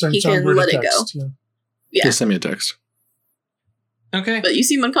 Just send He can Songbird let a it go. text. Yeah. yeah. Just send me a text. Okay. But you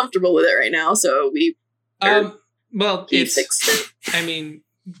seem uncomfortable with it right now, so Well, he it's. fixed it. I mean,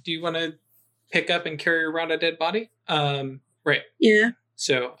 do you want to pick up and carry around a dead body? Right. Yeah.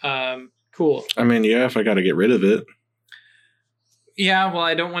 So, cool. I mean, yeah, if I got to get rid of it. Yeah. Well,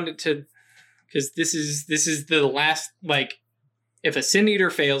 I don't want it to, because this is the last. Like, if a Sin Eater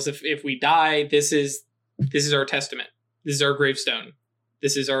fails, if we die, this is our testament. This is our gravestone.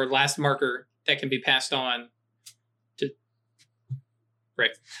 This is our last marker that can be passed on. To.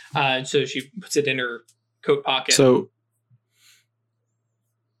 Right. So she puts it in her coat pocket. So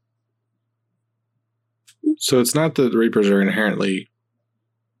it's not that the Reapers are inherently,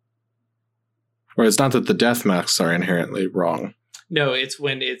 or it's not that the death masks are inherently wrong. No, it's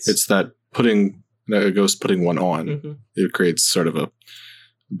when it's That putting a ghost putting one on, Mhm. it creates sort of a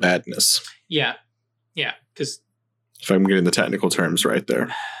badness. Yeah, because If I'm getting the technical terms right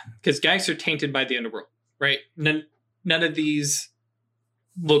there. geists are tainted by the underworld, right? None of these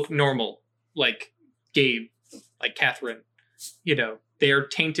look normal, like Gabe, like Catherine. You know, they are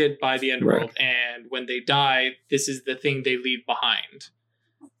tainted by the underworld, and when they die, this is the thing they leave behind.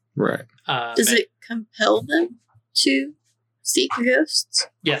 Right. Does it compel them to seek ghosts?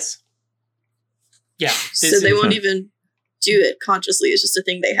 Yes. Yeah. So they won't even do it consciously. It's just a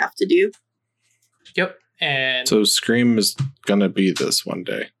thing they have to do. Yep. And So Scream is gonna be this one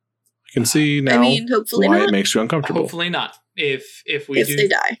day. I can see now I mean, hopefully why not. it makes you uncomfortable. hopefully not. If we If do they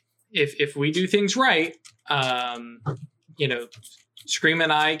die. if we do things right, you know, Scream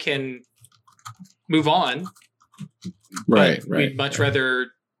and I can move on. Right, but right. We'd much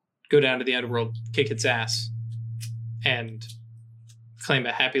rather go down to the underworld, kick its ass, and claim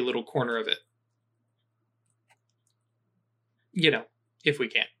a happy little corner of it. You know, if we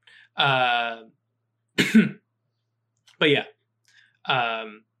can. But yeah.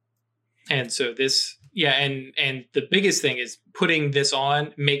 And so this, yeah, and the biggest thing is putting this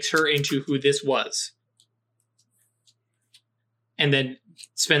on makes her into who this was. And then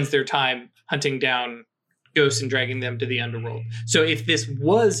spends their time hunting down ghosts and dragging them to the underworld. So if this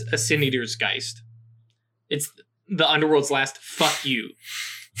was a Sin Eater's Geist, it's the underworld's last fuck you.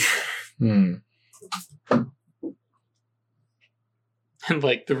 And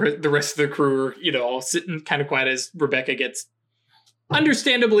like the rest of the crew are, you know, all sitting kind of quiet as Rebecca gets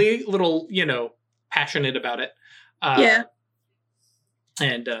understandably a little, you know, passionate about it. Yeah.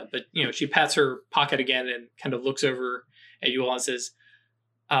 And, but, you know, she pats her pocket again and kind of looks over at you all and says,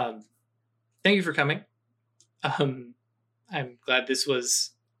 thank you for coming. I'm glad this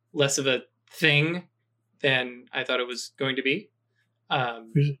was less of a thing than I thought it was going to be.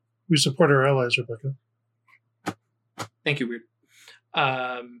 We support our allies, Rebecca. Thank you, Weird.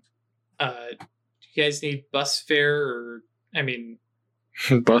 Do you guys need bus fare or, I mean...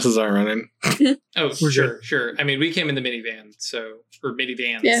 Buses aren't running. Oh, We're sure. I mean, we came in the minivan, so, or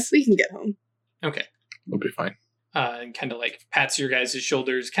minivans. Yeah, we can get home. Okay. We'll be fine. And kind of like pats your guys'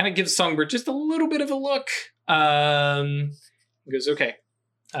 shoulders, kind of gives Songbird just a little bit of a look. Goes, okay,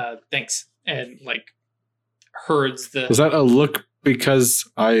 thanks. And like herds the... Was that a look because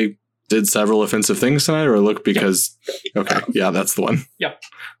I did several offensive things tonight, or a look because... Okay, yeah, that's the one. Yep.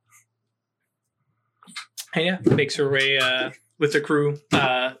 And yeah, makes her way with the crew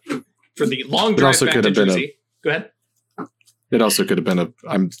for the long drive also back could to have been Jersey. Go ahead. It also could have been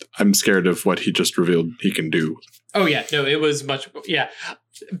I'm scared of what he just revealed he can do. Oh yeah, no, it was much. Yeah,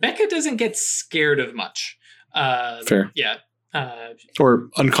 Becca doesn't get scared of much. Fair. Yeah. Or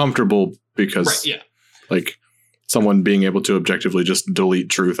uncomfortable because, Right. Yeah. like, someone being able to objectively just delete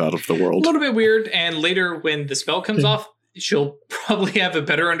truth out of the A world. little bit weird, and later when the spell comes off, she'll probably have a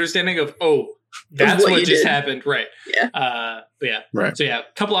better understanding of that's what what you just did. happened, right? Yeah. But yeah. Right. So yeah,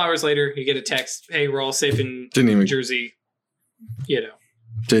 a couple hours later, you get a text. Hey, we're all safe in Didn't even Jersey. You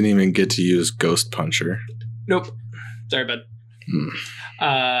know. get to use Ghost Puncher. Nope. Sorry, bud.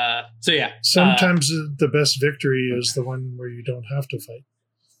 So yeah. Sometimes the best victory is the one where you don't have to fight.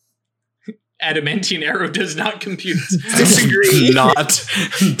 Adamantine arrow does not compute. Disagree. Not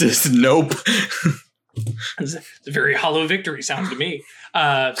this. Nope. It's a very hollow victory sound to me.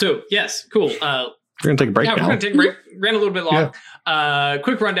 So yes, cool. We're gonna take a break Yeah, we're now. gonna take a break. Ran a little bit long.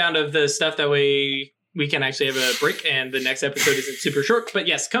 Quick rundown of the stuff that we we can actually have a break and the next episode isn't super short. But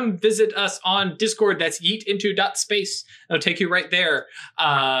yes, come visit us on Discord. That's yeetinto.space. It'll take you right there.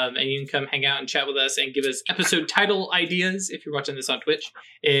 And you can come hang out and chat with us and give us episode title ideas if you're watching this on Twitch.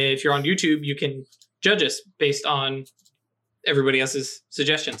 If you're on YouTube, you can judge us based on everybody else's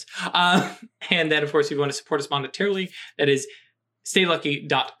suggestions. And then, of course, if you want to support us monetarily, that is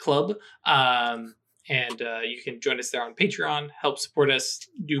staylucky.club. And you can join us there on Patreon, help support us,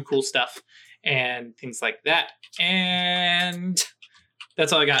 do cool stuff and things like that. And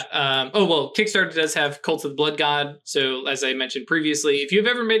that's all I got. Kickstarter does have Cult of the Blood God. So as I mentioned previously, if you've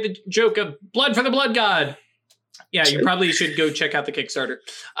ever made the joke of blood for the blood god, yeah, you probably should go check out the Kickstarter.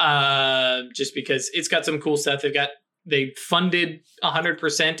 Just because it's got some cool stuff. They funded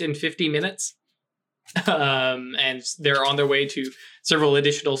 100% in 50 minutes. And they're on their way to several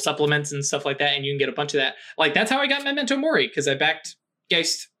additional supplements and stuff like that. And you can get a bunch of that. Like, that's how I got Memento Mori, because I backed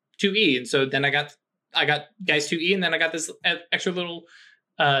Geist 2E. And so then I got Geist 2E, and then I got this extra little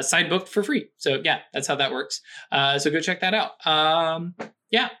side book for free. So yeah, that's how that works. So go check that out.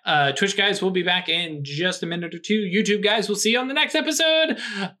 Twitch guys, we'll be back in just a minute or two. YouTube guys, we'll see you on the next episode.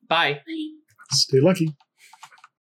 Bye. Stay lucky.